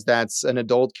because that's an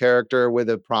adult character with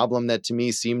a problem that to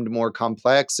me seemed more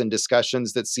complex and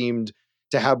discussions that seemed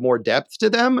to have more depth to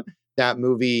them, that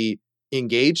movie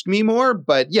engaged me more.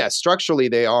 But yes, structurally,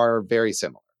 they are very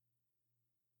similar.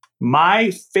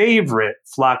 My favorite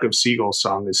Flock of Seagulls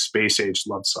song is Space Age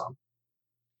Love Song.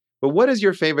 But what is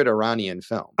your favorite Iranian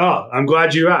film? Oh, I'm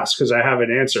glad you asked, because I have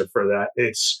an answer for that.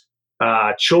 It's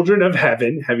Children of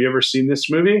Heaven. Have you ever seen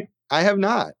this movie? I have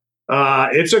not.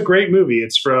 It's a great movie.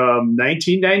 It's from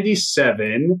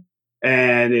 1997,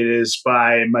 and it is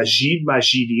by Majid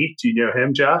Majidi. Do you know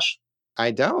him, Josh?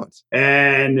 I don't.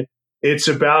 And it's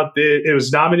about it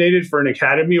was nominated for an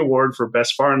Academy Award for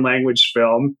Best Foreign Language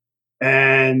Film,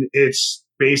 and it's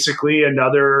basically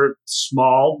another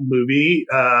small movie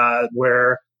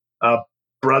where a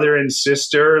brother and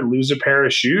sister lose a pair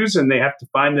of shoes and they have to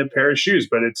find the pair of shoes,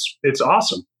 but it's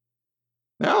awesome.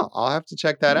 No, I'll have to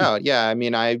check that out. Yeah, I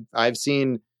mean, I've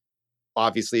seen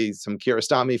obviously some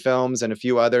Kiarostami films and a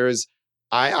few others.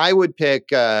 I would pick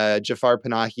Jafar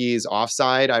Panahi's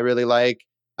Offside. I really like.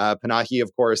 Panahi, of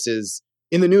course, is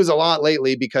in the news a lot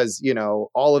lately because,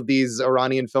 all of these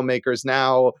Iranian filmmakers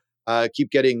now keep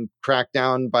getting cracked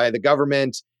down by the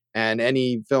government, and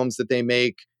any films that they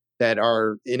make that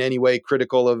are in any way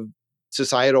critical of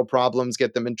societal problems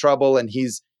get them in trouble. And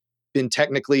he's been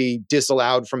technically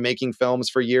disallowed from making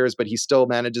films for years, but he still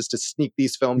manages to sneak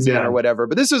these films in or whatever.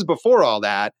 But this is before all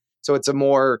that. So it's a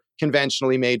more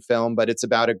conventionally made film, but it's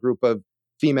about a group of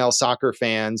female soccer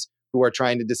fans who are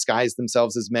trying to disguise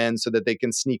themselves as men so that they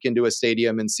can sneak into a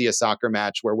stadium and see a soccer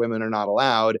match where women are not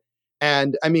allowed.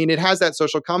 And I mean, it has that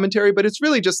social commentary, but it's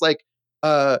really just like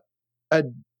a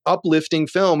uplifting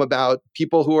film about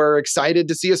people who are excited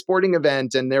to see a sporting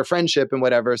event and their friendship and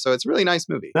whatever. So it's a really nice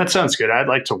movie. That sounds good. I'd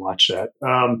like to watch that.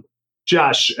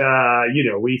 Josh,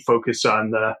 we focus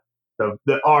on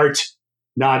the art,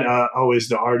 not always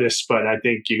the artist, but I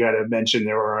think you got to mention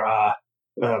there were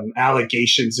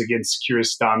allegations against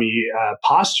Kiarostami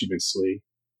posthumously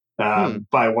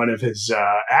by one of his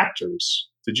actors.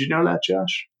 Did you know that,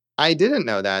 Josh? I didn't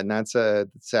know that, and that's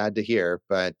sad to hear,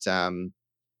 but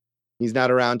he's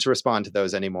not around to respond to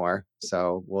those anymore.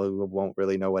 So we won't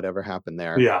really know whatever happened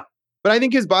there. Yeah. But I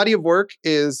think his body of work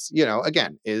is,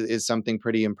 again, is something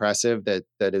pretty impressive that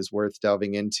is worth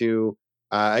delving into.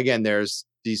 Again, there's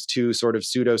these two sort of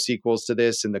pseudo sequels to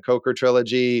this in the Coker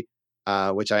trilogy,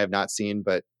 which I have not seen,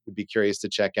 but would be curious to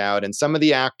check out. And some of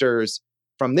the actors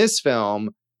from this film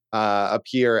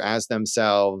appear as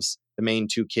themselves. The main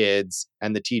two kids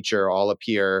and the teacher all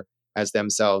appear as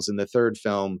themselves in the third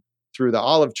film through the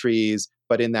olive trees.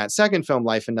 But in that second film,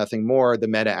 Life and Nothing More, the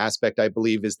meta aspect, I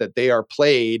believe, is that they are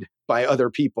played by other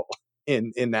people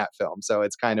in that film. So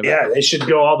it's kind of... Yeah, they should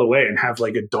go all the way and have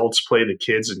like adults play the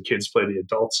kids and kids play the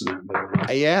adults in that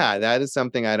movie. Yeah, that is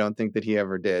something I don't think that he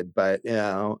ever did. But,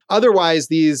 otherwise,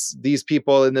 these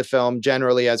people in the film,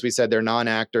 generally, as we said, they're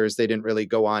non-actors. They didn't really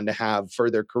go on to have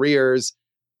further careers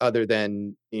other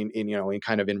than in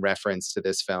kind of in reference to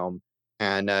this film.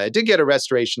 And it did get a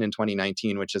restoration in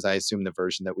 2019, which is, I assume, the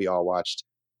version that we all watched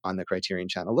on the Criterion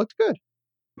Channel. Looked good.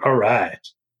 All right.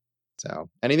 So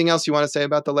anything else you want to say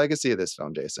about the legacy of this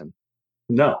film, Jason?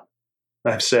 No,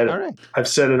 I've said it. All right. I've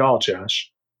said it all,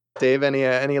 Josh. Dave,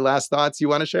 any last thoughts you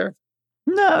want to share?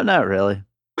 No, not really.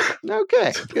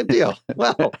 Okay, good deal.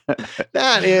 Well,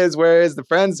 that is Where is the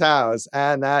Friend's House?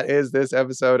 And that is this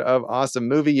episode of Awesome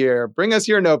Movie Year. Bring us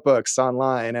your notebooks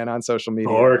online and on social media.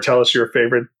 Or tell us your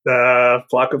favorite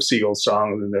Flock of Seagulls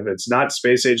song. And if it's not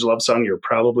Space Age Love Song, you're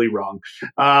probably wrong.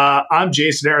 I'm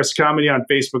Jason Harris Comedy on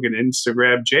Facebook and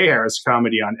Instagram. J Harris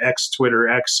Comedy on X Twitter,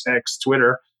 X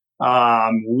Twitter.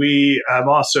 We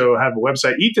also have a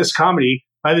website, Eat This Comedy.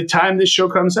 By the time this show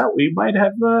comes out, we might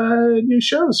have new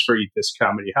shows for Eat This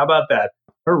Comedy. How about that?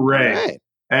 Hooray. All right.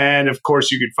 And of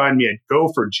course, you can find me at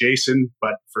Go for Jason,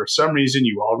 but for some reason,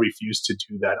 you all refuse to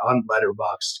do that on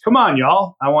Letterboxd. Come on,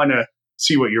 y'all. I want to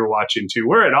see what you're watching too.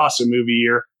 We're at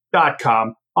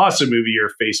awesomemovieyear.com, Awesome Movie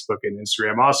Year, Facebook and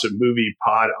Instagram, Awesome Movie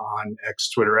Pod on X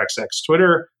Twitter, XX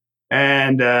Twitter.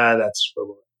 And that's where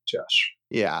we're at, Josh.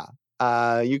 Yeah.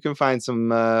 You can find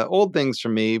some old things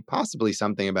from me, possibly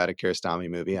something about a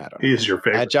Kiarostami movie. I don't know. He's your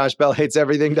favorite. At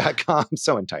joshbellhateseverything.com.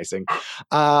 So enticing.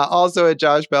 Also at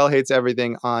Josh Bell Hates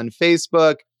Everything on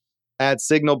Facebook, at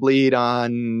Signal Bleed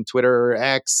on Twitter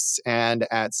X, and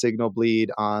at Signal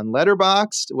Bleed on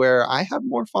Letterboxd, where I have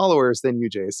more followers than you,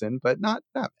 Jason, but not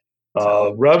that many.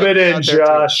 So Rub it in,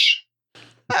 Josh.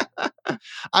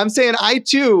 I'm saying I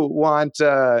too want,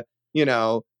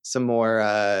 some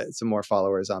more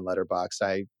followers on Letterboxd.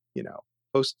 I,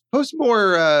 post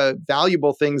more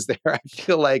valuable things there. I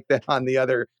feel like than on the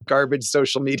other garbage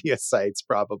social media sites,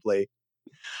 probably.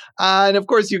 And of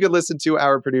course, you can listen to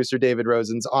our producer David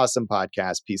Rosen's awesome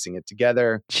podcast, Piecing It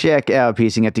Together. Check out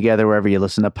Piecing It Together wherever you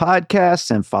listen to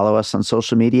podcasts, and follow us on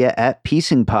social media at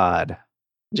Piecing Pod.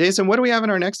 Jason, what do we have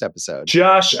in our next episode?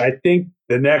 Josh, I think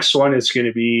the next one is going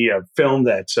to be a film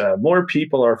that more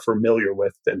people are familiar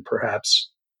with than perhaps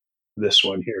this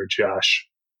one here, Josh.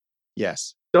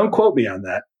 Yes. Don't quote me on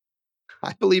that.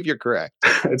 I believe you're correct.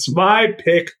 It's my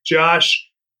pick, Josh,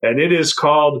 and it is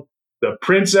called The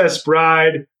Princess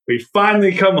Bride. We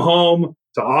finally come home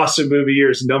to Awesome Movie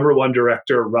Year's #1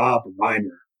 director, Rob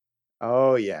Reiner.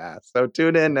 Oh, yeah. So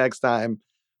tune in next time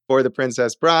for The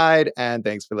Princess Bride, and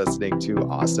thanks for listening to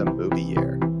Awesome Movie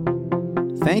Year.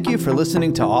 Thank you for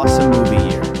listening to Awesome Movie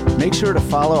Year. Make sure to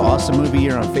follow Awesome Movie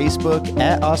Year on Facebook,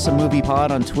 at Awesome Movie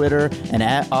Pod on Twitter, and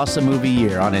at Awesome Movie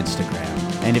Year on Instagram.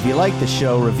 And if you like the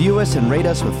show, review us and rate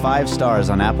us with 5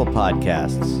 stars on Apple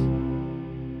Podcasts.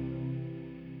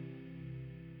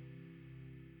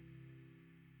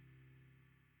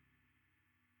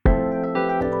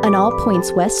 An All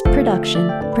Points West production,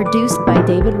 produced by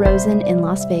David Rosen in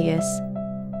Las Vegas.